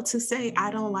allowed to say, I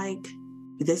don't like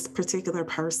this particular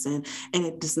person, and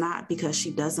it is not because she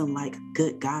doesn't like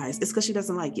good guys. It's because she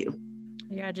doesn't like you.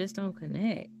 Y'all just don't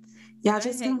connect. Y'all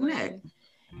just don't connect.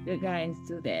 Good guys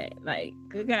do that. Like,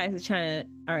 good guys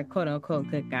are quote unquote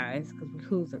good guys, because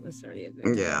who's necessarily a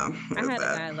good guy? Yeah. I had a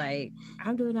guy like,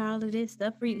 I'm doing all of this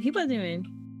stuff for you. He wasn't even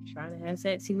trying to have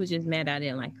sex. He was just mad I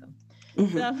didn't like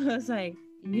him. So I was like,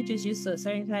 you just used to a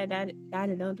certain type of guy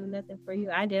that don't do nothing for you.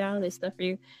 I did all this stuff for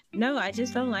you. No, I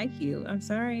just don't like you. I'm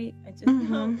sorry. I just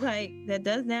don't like. That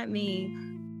does not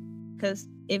mean, because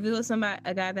if it was a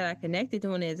guy that I connected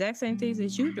doing the exact same things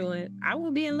that you're doing, I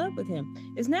would be in love with him.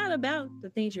 It's not about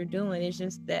the things you're doing. It's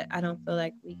just that I don't feel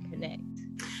like we connect.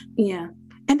 Yeah.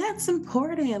 And that's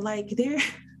important. Like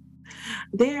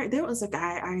there was a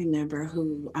guy I remember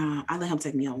who I let him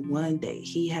take me on one date.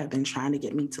 He had been trying to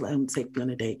get me to let him take me on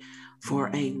a date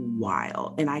for a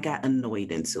while, and I got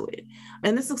annoyed into it.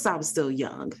 And this looks, I was still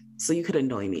young, so you could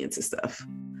annoy me into stuff.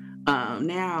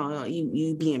 Now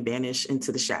you being banished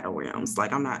into the shadow realms.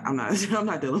 Like I'm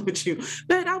not dealing with you.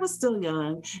 But I was still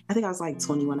young. I think I was like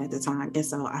 21 at the time. And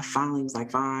so I finally was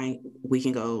like, fine, we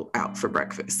can go out for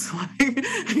breakfast.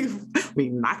 We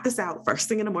knock this out first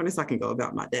thing in the morning so I can go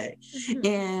about my day.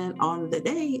 And on the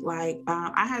day, like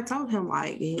I had told him,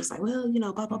 like, he was like, well, you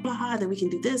know, blah, blah, blah, then we can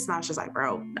do this. And I was just like,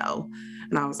 bro, no.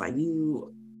 And I was like,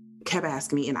 you kept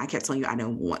asking me and I kept telling you I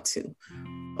don't want to.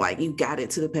 Like, you got it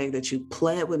to the peg that you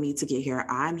pled with me to get here.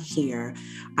 I'm here.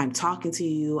 I'm talking to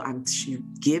you. I'm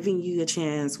giving you a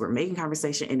chance. We're making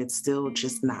conversation, and it's still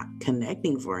just not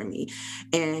connecting for me.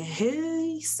 And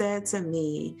he said to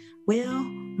me, well,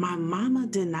 my mama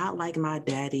did not like my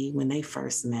daddy when they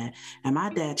first met. And my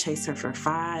dad chased her for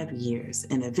 5 years.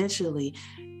 And eventually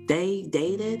they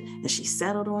dated and she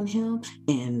settled on him.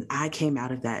 And I came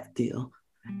out of that deal.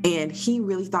 And he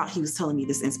really thought he was telling me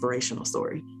this inspirational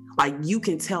story. Like, you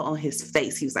can tell on his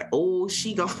face, he was like, oh,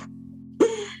 she go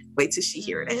wait till she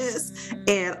hear this.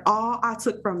 And all I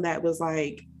took from that was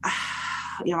like,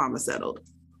 your mama settled.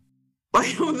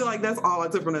 Like, that's all I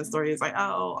took from that story. It's like,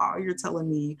 oh, all you're telling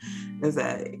me is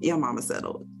that your mama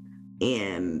settled.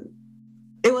 And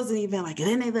it wasn't even like, and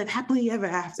then they lived happily ever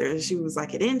after. She was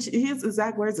like, his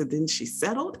exact words, and then she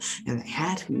settled and they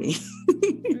had me.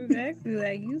 Exactly,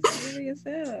 like, you serious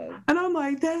yourself. And I'm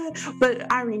like that.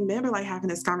 But I remember like having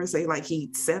this conversation, like he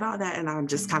said all that, and I'm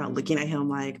just kind of looking at him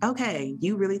like, okay,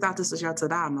 you really thought this was your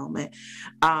ta-da moment.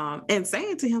 And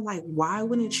saying to him, like, why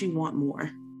wouldn't you want more?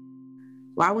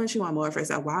 Why wouldn't you want more for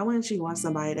yourself? Why wouldn't you want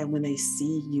somebody that when they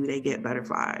see you, they get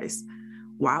butterflies?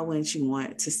 why wouldn't you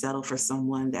want to settle for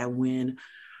someone that when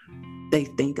they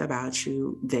think about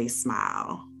you, they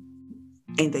smile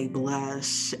and they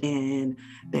blush and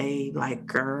they like,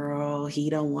 girl, he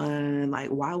don't want, like,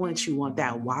 why wouldn't you want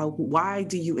that? Why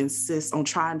do you insist on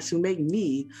trying to make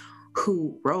me,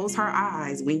 who rolls her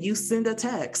eyes when you send a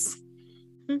text,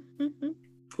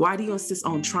 why do you insist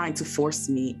on trying to force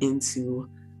me into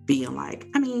being like,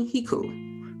 I mean, he cool.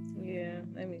 Yeah,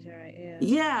 let me try.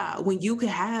 Yeah, when you could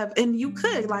have, and you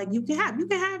could, like, you can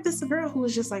have this girl who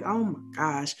is just like, oh my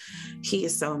gosh, he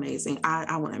is so amazing.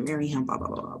 I want to marry him, blah, blah,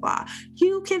 blah, blah, blah.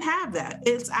 You can have that.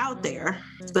 It's out there.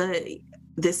 But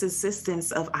this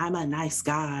insistence of I'm a nice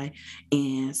guy,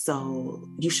 and so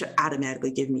you should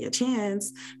automatically give me a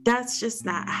chance. That's just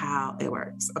not how it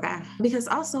works, okay? Because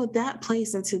also that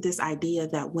plays into this idea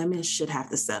that women should have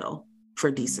to settle for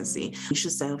decency. You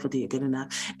should settle for the good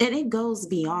enough. And it goes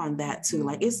beyond that too.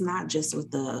 Like, it's not just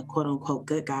with the quote unquote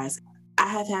good guys. I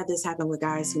have had this happen with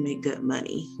guys who make good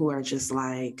money, who are just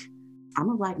like, I'm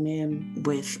a Black man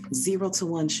with 0 to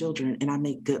 1 children and I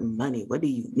make good money. What do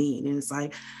you mean? And it's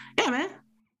like, yeah, man,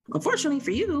 unfortunately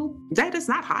for you, that is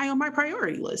not high on my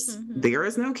priority list. There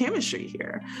is no chemistry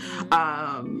here.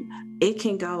 It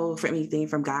can go for anything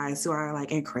from guys who are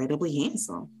like incredibly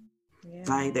handsome.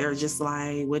 Like, they're just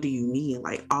like, what do you mean?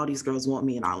 Like, all these girls want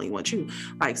me and I only want you.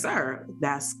 Like, sir,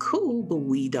 that's cool, but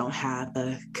we don't have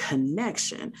a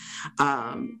connection.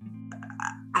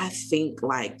 I think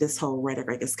like this whole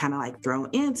rhetoric is kind of like thrown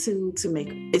into to make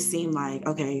it seem like,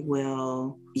 okay,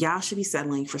 well, y'all should be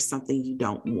settling for something you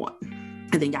don't want.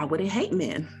 And then y'all wouldn't hate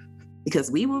men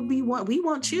because we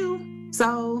want you.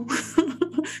 So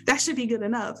that should be good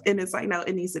enough. And it's like, no,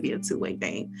 it needs to be a two-way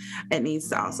thing. It needs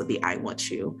to also be, I want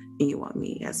you and you want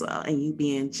me as well. And you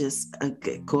being just a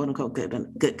good, quote unquote,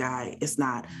 good guy is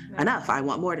not enough. I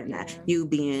want more than that. You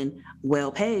being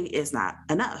well paid is not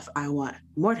enough. I want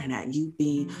more than that. You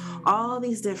being all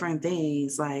these different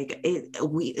things, like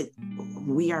we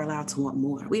are allowed to want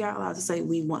more. We are allowed to say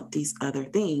we want these other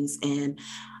things. And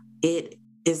it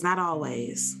is not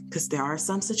always, because there are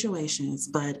some situations,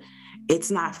 but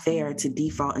it's not fair to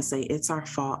default and say it's our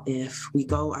fault if we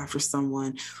go after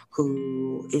someone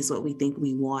who is what we think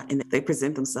we want and they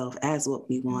present themselves as what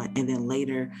we want, and then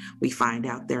later we find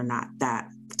out they're not that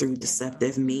through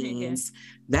deceptive means.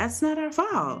 That's not our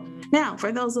fault. Now,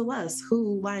 for those of us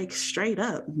who like straight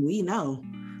up, we know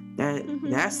that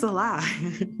that's a lie.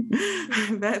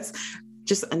 That's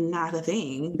just not a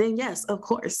thing. Then yes, of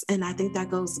course. And I think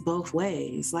that goes both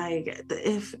ways. Like,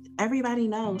 if everybody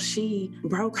knows she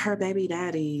broke her baby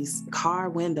daddy's car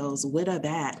windows with a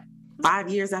bat 5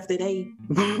 years after they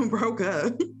broke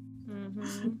up,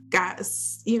 got,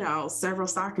 several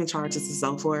stalking charges and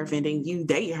so forth, and then you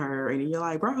date her and you're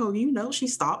like, bro, she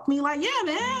stalked me. Like, yeah,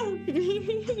 man.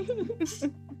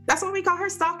 That's why we call her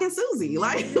Stalking Susie.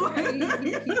 Like, yeah, we knew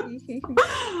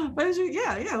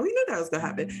that was gonna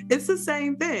happen. It's the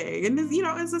same thing, and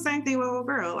it's the same thing with a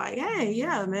girl. Like, hey,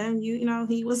 yeah, man,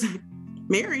 he was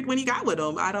married when he got with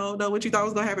him. I don't know what you thought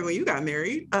was gonna happen when you got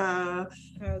married.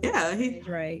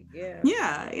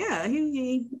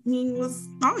 He was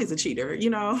always a cheater.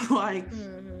 Like,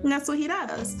 that's what he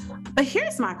does. But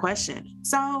here's my question: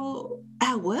 so,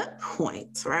 at what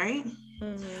point, right?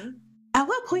 At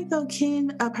what point, though,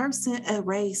 can a person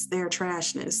erase their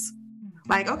trashness?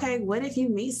 Like, okay, what if you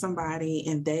meet somebody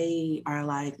and they are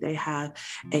like, they have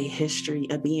a history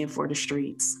of being for the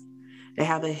streets. They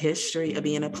have a history of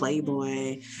being a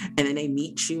playboy, and then they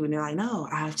meet you and they're like, no,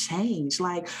 I've changed.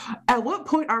 Like, at what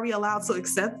point are we allowed to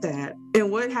accept that?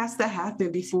 And what has to happen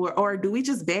before? Or do we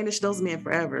just banish those men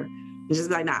forever? And just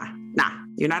be like, nah,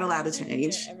 you're not allowed to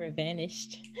change. They're ever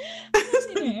vanished.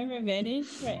 They're ever vanished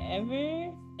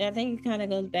forever. I think it kind of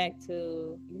goes back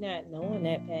to you not knowing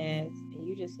that past and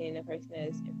you just seeing the person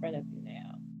that's in front of you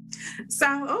now.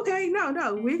 So, okay, no,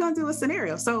 we're going to do a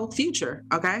scenario. So, future,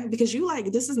 okay? Because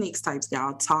this is Neek's types,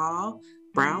 y'all. Tall,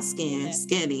 brown skin,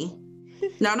 skinny.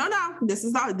 No. This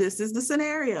is the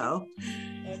scenario.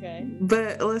 Okay.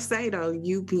 But let's say, though,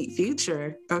 you meet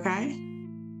Future, okay?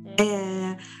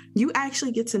 And you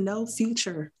actually get to know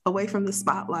Future away from the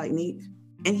spotlight, Neek.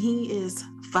 And he is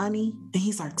funny and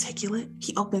he's articulate.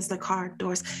 He opens the car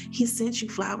doors. He sent you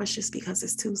flowers just because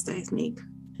it's Tuesdays, Neek.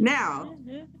 Now,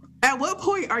 at what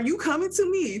point are you coming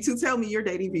to me to tell me you're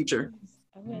dating Future?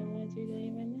 I wouldn't want you to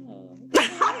even know.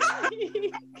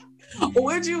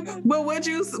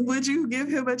 Would you give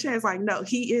him a chance? Like, no,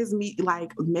 he is me,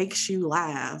 like, makes you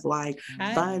laugh, like,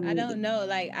 funny. I don't know.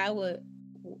 Like, I would,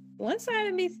 one side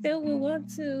of me still would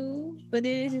want to, but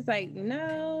then it's just like,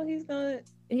 no,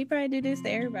 he probably do this to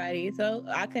everybody. So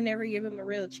I could never give him a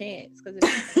real chance because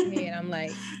in my head, I'm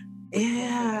like,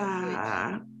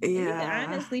 Yeah. And you can Yeah.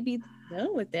 honestly be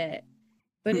done with that.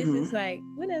 But it's just like,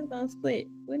 when that's gonna split?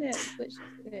 When that switch?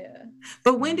 Yeah.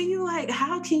 But when do you like,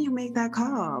 how can you make that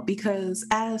call? Because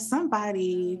as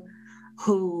somebody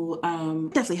who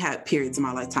definitely had periods in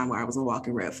my lifetime where I was a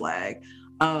walking red flag,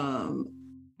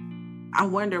 I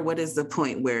wonder what is the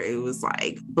point where it was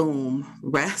like, boom,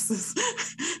 rest.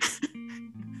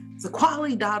 It's a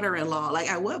quality daughter-in-law.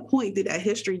 Like, at what point did that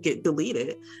history get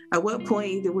deleted? At what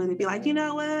point would it be like, you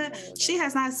know what? She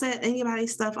has not set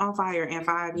anybody's stuff on fire in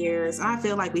 5 years. I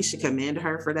feel like we should commend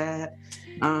her for that.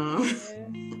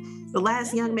 The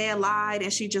last young man lied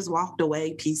and she just walked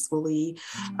away peacefully.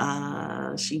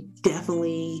 She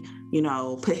definitely,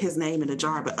 put his name in a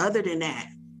jar. But other than that,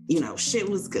 shit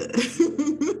was good.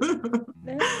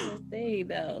 That's the thing,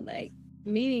 though. Like,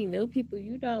 meeting new people,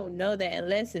 you don't know that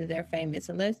unless they're famous,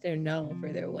 unless they're known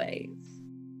for their ways.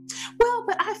 Well,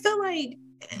 but I feel like,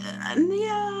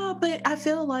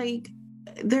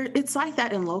 it's like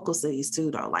that in local cities too,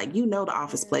 though. Like, the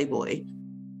office playboy.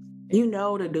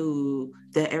 The dude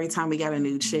that every time we got a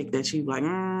new chick that you like,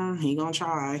 he gonna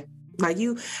try. Like, I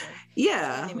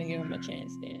didn't even give him a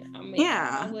chance then. I mean,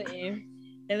 I wouldn't.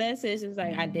 Unless it's just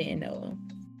like I didn't know him.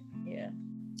 Yeah.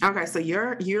 Okay, so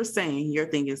you're saying your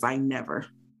thing is like never.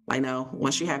 Like, no,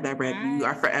 once you have that bread, you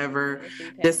are forever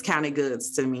discounted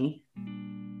goods to me.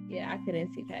 Yeah, I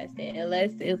couldn't see past that.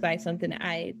 Unless it was like something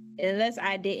unless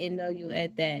I didn't know you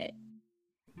at that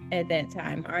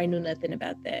time, or I knew nothing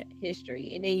about that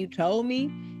history. And then you told me,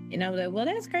 and I was like, well,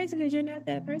 that's crazy because you're not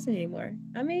that person anymore.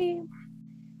 I mean,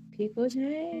 people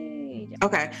change.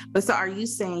 Okay, but so are you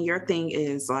saying your thing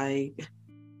is like,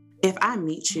 if I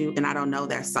meet you and I don't know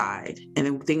that side and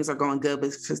then things are going good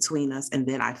between us and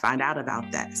then I find out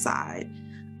about that side,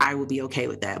 I will be okay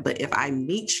with that. But if I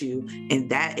meet you and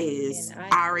that is,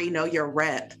 I already know your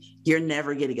rep, you're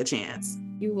never getting a chance.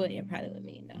 You wouldn't probably with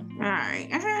me, though. All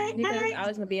right. Because I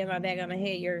was going to be in my bag on my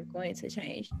head, you're going to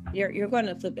change. You're going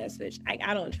to flip that switch.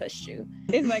 I don't trust you.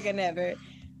 It's like a never.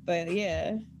 But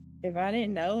yeah, if I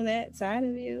didn't know that side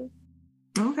of you.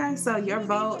 Okay, so your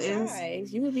vote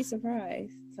is... You would be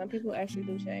surprised. Some people actually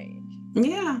do change.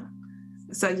 Yeah.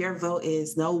 So your vote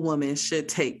is no woman should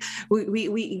take. We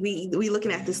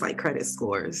looking at this like credit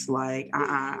scores. Like,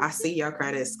 I see your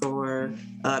credit score.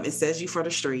 It says you for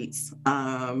the streets.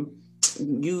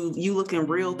 You looking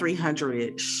real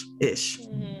 300-ish.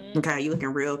 Mm-hmm. Okay, you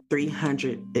looking real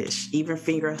 300-ish. Even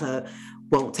finger hut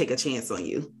won't take a chance on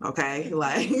you. Okay,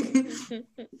 like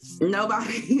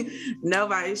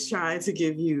nobody's trying to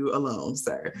give you a loan,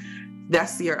 sir.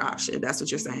 That's your option. That's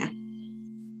what you're saying.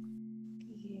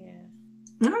 Yeah.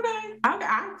 Okay.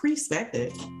 I respect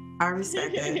it. I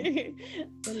respect it.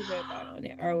 What is your thought on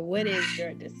it? Or what is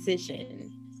your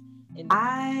decision?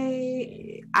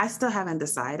 I still haven't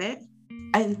decided.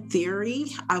 In theory,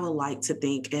 I would like to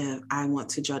think if I want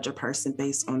to judge a person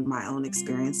based on my own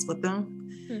experience with them.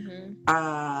 Mm-hmm.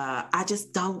 I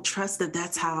just don't trust that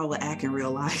that's how I would act in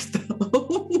real life,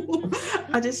 though.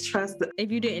 I just trust that. If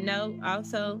you didn't know,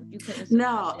 also, you couldn't.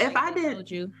 No, if I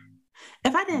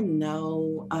didn't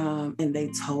know, and they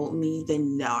told me,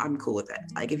 then no, I'm cool with that.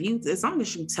 Like, as long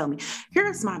as you tell me,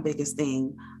 here's my biggest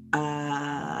thing.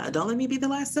 Don't let me be the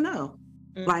last to know.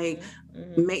 Mm-hmm. Like,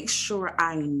 make sure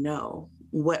I know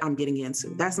what I'm getting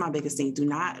into. That's my biggest thing. Do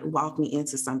not walk me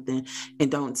into something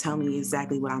and don't tell me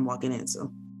exactly what I'm walking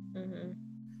into.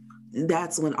 Mm-hmm.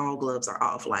 That's when all gloves are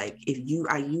off. Like, if you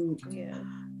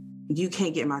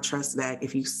can't get my trust back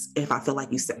if I feel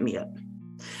like you set me up.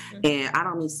 Mm-hmm. And I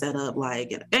don't mean set up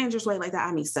like in a dangerous way like that.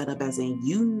 I mean set up as in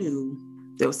you knew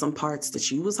there was some parts that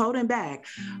you was holding back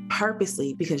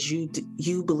purposely because you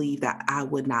believe that I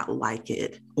would not like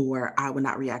it or I would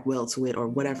not react well to it or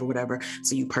whatever.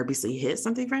 So you purposely hid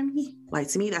something from me. Like,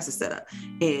 to me, that's a setup.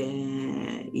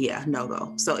 And yeah, no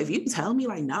go. So if you tell me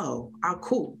like, no, I'm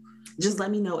cool. Just let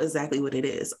me know exactly what it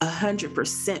is.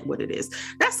 100% what it is.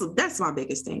 That's my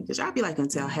biggest thing. Because y'all be like,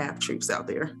 until half troops out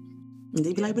there. And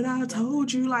they be like, but I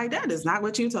told you, like, that is not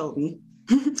what you told me.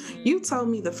 You told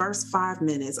me the first 5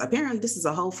 minutes. Apparently, this is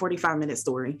a whole 45-minute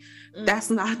story. That's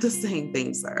not the same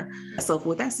thing, sir. So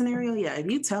with that scenario, yeah,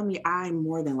 if you tell me, I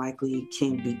more than likely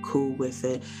can be cool with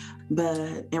it.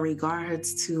 But in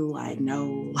regards to like,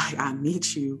 no, like I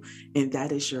meet you and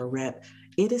that is your rep,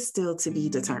 it is still to be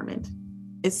determined.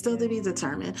 It's still to be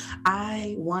determined.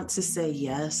 I want to say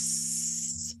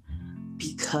yes,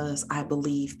 because I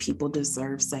believe people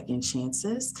deserve second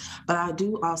chances. But I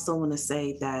do also want to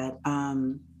say that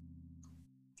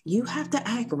you have to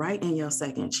act right in your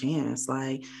second chance.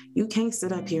 Like, you can't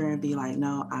sit up here and be like,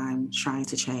 no, I'm trying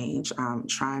to change. I'm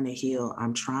trying to heal.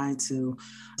 I'm trying to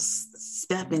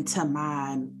step into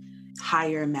my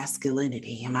higher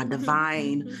masculinity and my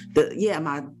divine,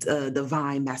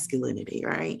 divine masculinity,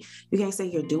 right? You can't say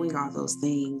you're doing all those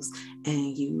things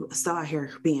and you still out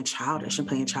here being childish and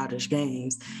playing childish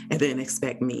games and then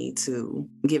expect me to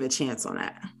give a chance on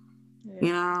that.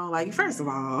 You know, like, first of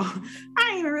all, I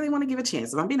ain't even really want to give a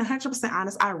chance. If I'm being 100%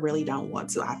 honest, I really don't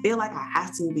want to. I feel like I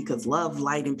have to because love,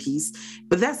 light, and peace.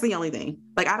 But that's the only thing.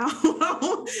 Like, I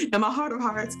don't, in my heart of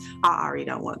hearts, I already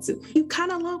don't want to. You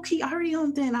kind of low-key already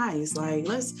on thin ice. Like,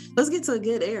 let's get to a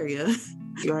good area.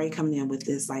 You're already coming in with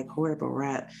this like horrible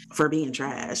rap for being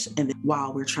trash. And then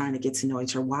while we're trying to get to know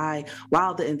each other,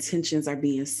 while the intentions are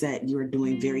being set, you're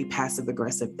doing very passive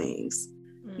aggressive things.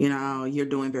 You know, you're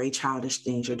doing very childish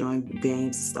things. You're doing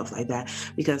games and stuff like that.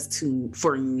 Because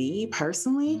for me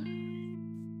personally,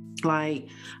 like,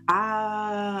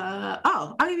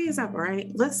 I'll give you an example,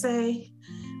 right? Let's say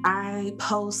I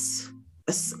post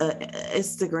a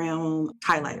Instagram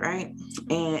highlight, right?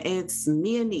 And it's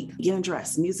me and Nick getting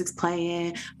dressed. Music's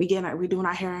playing. We're doing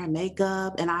our hair and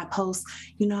makeup. And I post,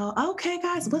 you know, okay,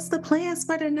 guys, what's the plans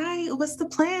for tonight?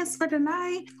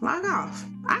 Log off.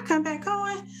 I come back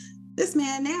on. This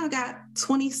man now got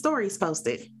 20 stories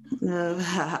posted.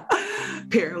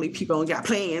 Apparently people don't got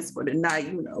plans for the night,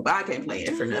 you know, but I can't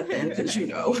plan for nothing because, you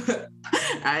know,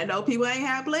 I know people ain't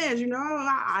have plans, you know.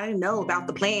 I didn't know about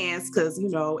the plans because, you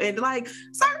know, and like,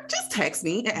 sir, just text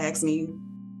me and ask me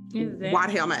why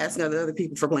the hell am I asking other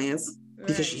people for plans? Right.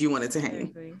 Because you wanted to hang.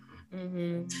 Exactly.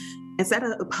 Mm-hmm. Instead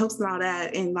of posting all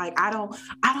that, and like, I don't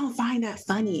find that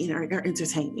funny or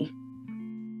entertaining.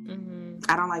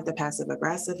 I don't like the passive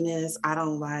aggressiveness. I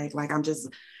don't like I'm just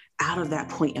out of that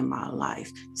point in my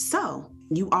life. So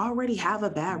you already have a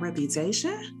bad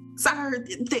reputation. Sir,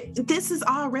 this is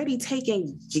already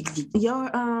taking your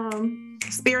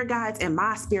spirit guides and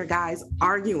my spirit guides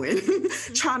arguing,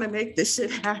 trying to make this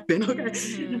shit happen. Okay.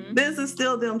 Mm-hmm. This is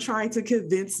still them trying to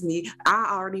convince me. I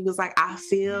already was like, I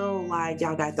feel like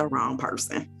y'all got the wrong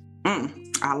person.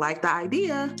 I like the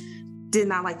idea. Did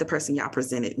not like the person y'all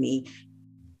presented me.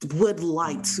 Would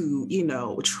like to, you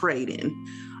know, trade in.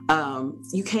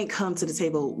 You can't come to the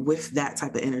table with that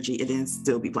type of energy and then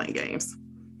still be playing games.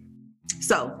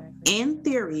 So in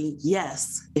theory,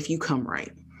 yes, if you come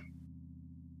right.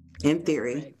 In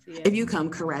theory, if you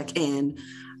come correct, and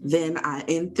then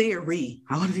in theory,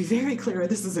 I want to be very clear,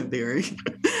 this is in theory,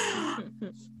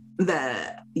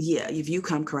 that, yeah, if you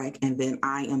come correct, and then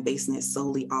I am basing it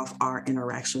solely off our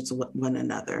interactions with one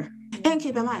another. And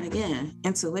keep in mind, again,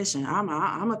 intuition, I'm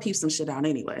gonna peep some shit out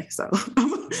anyway. So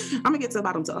I'm gonna get to the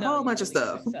bottom to a whole bunch of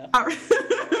stuff.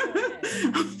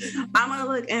 I'm gonna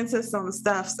look into some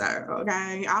stuff, sir,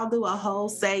 okay? I'll do a whole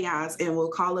seance and we'll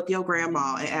call up your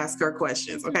grandma and ask her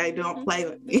questions, okay? Don't play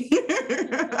with me.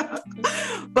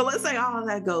 But let's say all of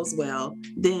that goes well,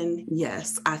 then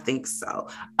yes, I think so.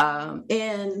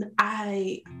 And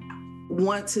I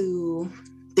want to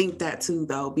think that too,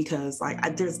 though, because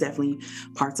like there's definitely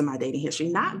parts of my dating history,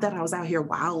 not that I was out here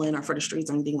wilding or for the streets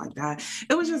or anything like that.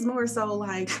 It was just more so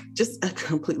like just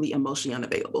completely emotionally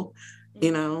unavailable,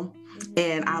 you know?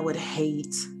 And I would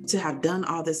hate to have done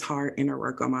all this hard inner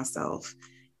work on myself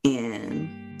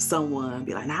and someone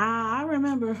be like, nah, I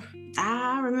remember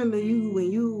you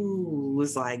when you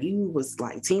was like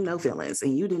team no feelings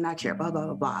and you did not care, blah, blah,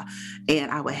 blah, blah. And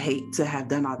I would hate to have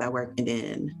done all that work and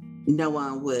then no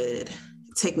one would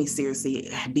take me seriously,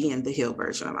 being the healed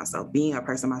version of myself, being a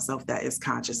person myself that is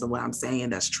conscious of what I'm saying,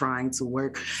 that's trying to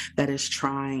work, that is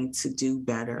trying to do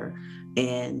better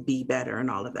and be better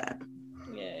and all of that.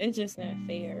 Yeah, it's just not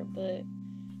fair, but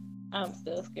I'm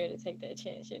still scared to take that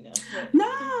chance, you know.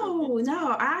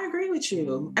 No, I agree with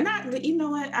you. And you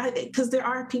know what? Because there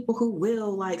are people who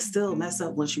will like still mess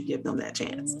up once you give them that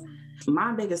chance. Mm-hmm.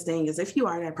 My biggest thing is if you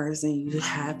are that person, you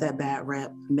have that bad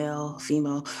rep, male,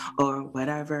 female, or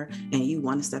whatever, and you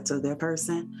want to step to their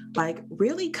person, like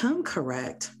really come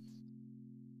correct.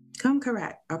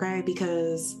 Okay?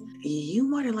 Because you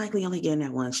more than likely only getting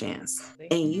that one chance.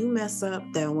 And you mess up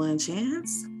that one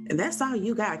chance, and that's all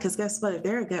you got. Because guess what? If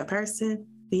they're a good person,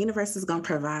 the universe is going to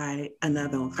provide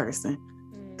another person.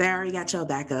 They already got your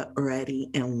backup ready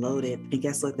and loaded. And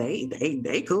guess what?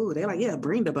 They cool. They're like, yeah,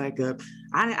 bring the backup.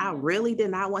 I really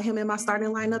did not want him in my starting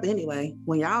lineup anyway.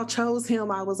 When y'all chose him,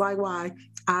 I was like, why?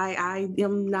 I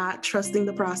am not trusting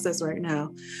the process right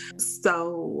now.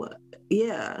 So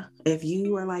yeah, if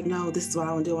you are like, no, this is what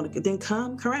I want to do, then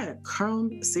come correct.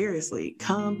 Come seriously.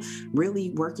 Come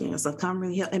really working yourself. Come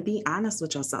really help and be honest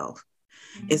with yourself.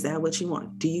 Is that what you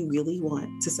want? Do you really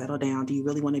want to settle down? Do you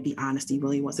really want to be honest? Do you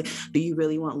really want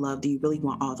love? Do you really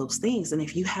want all those things? And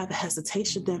if you have a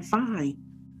hesitation, then fine.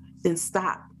 Then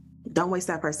stop. Don't waste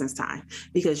that person's time,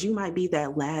 because you might be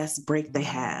that last break they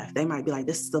have. They might be like,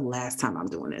 this is the last time I'm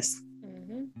doing this.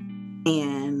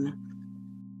 And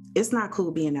it's not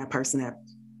cool being that person that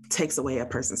takes away a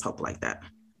person's hope like that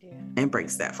and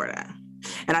breaks that for that.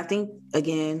 And I think,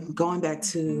 again, going back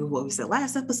to what we said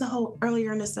last episode,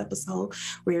 earlier in this episode,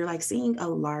 where you're like seeing a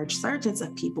large surgence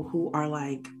of people who are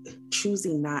like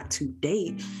choosing not to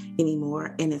date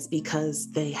anymore. And it's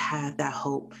because they have that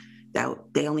hope that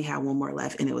they only had one more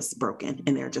left and it was broken.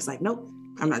 And they're just like, nope,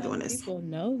 I'm not doing this. People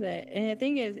know that. And the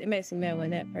thing is, it makes me mad when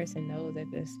that person knows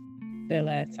that this their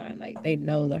last time. Like, they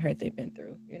know the hurt they've been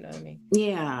through. You know what I mean?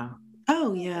 Yeah.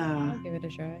 Oh, yeah. I'll give it a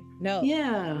try. No.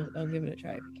 Yeah. Don't give it a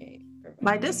try if you can't.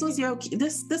 Like, this was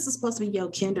this is supposed to be your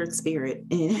kindred spirit,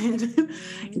 and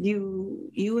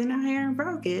you and I are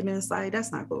broken. And it's like,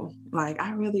 that's not cool. Like,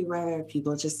 I really rather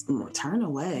people just turn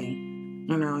away.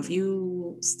 You know, if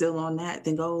you still on that,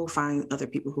 then go find other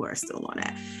people who are still on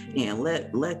that, and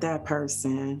let that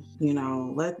person, you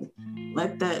know, let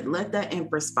that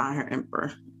empress find her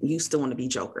emperor. You still want to be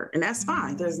Joker, and that's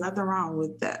fine. There's nothing wrong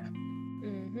with that.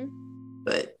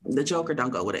 But the Joker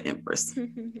don't go with an empress.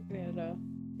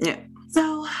 Yeah.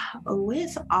 So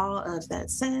with all of that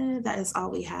said, that is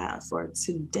all we have for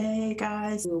today,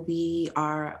 guys. We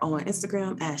are on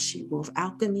Instagram at She-Wolf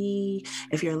Alchemy.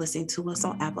 If you're listening to us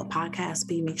on Apple Podcasts,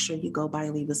 please make sure you go by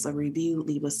and leave us a review.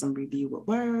 Leave us some review with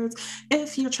words.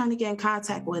 If you're trying to get in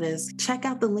contact with us, check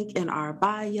out the link in our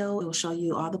bio. It will show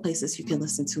you all the places you can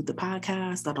listen to the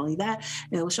podcast. Not only that,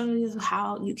 it will show you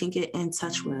how you can get in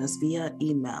touch with us via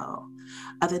email.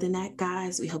 Other than that,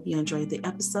 guys, we hope you enjoyed the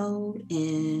episode,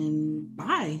 and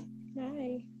bye.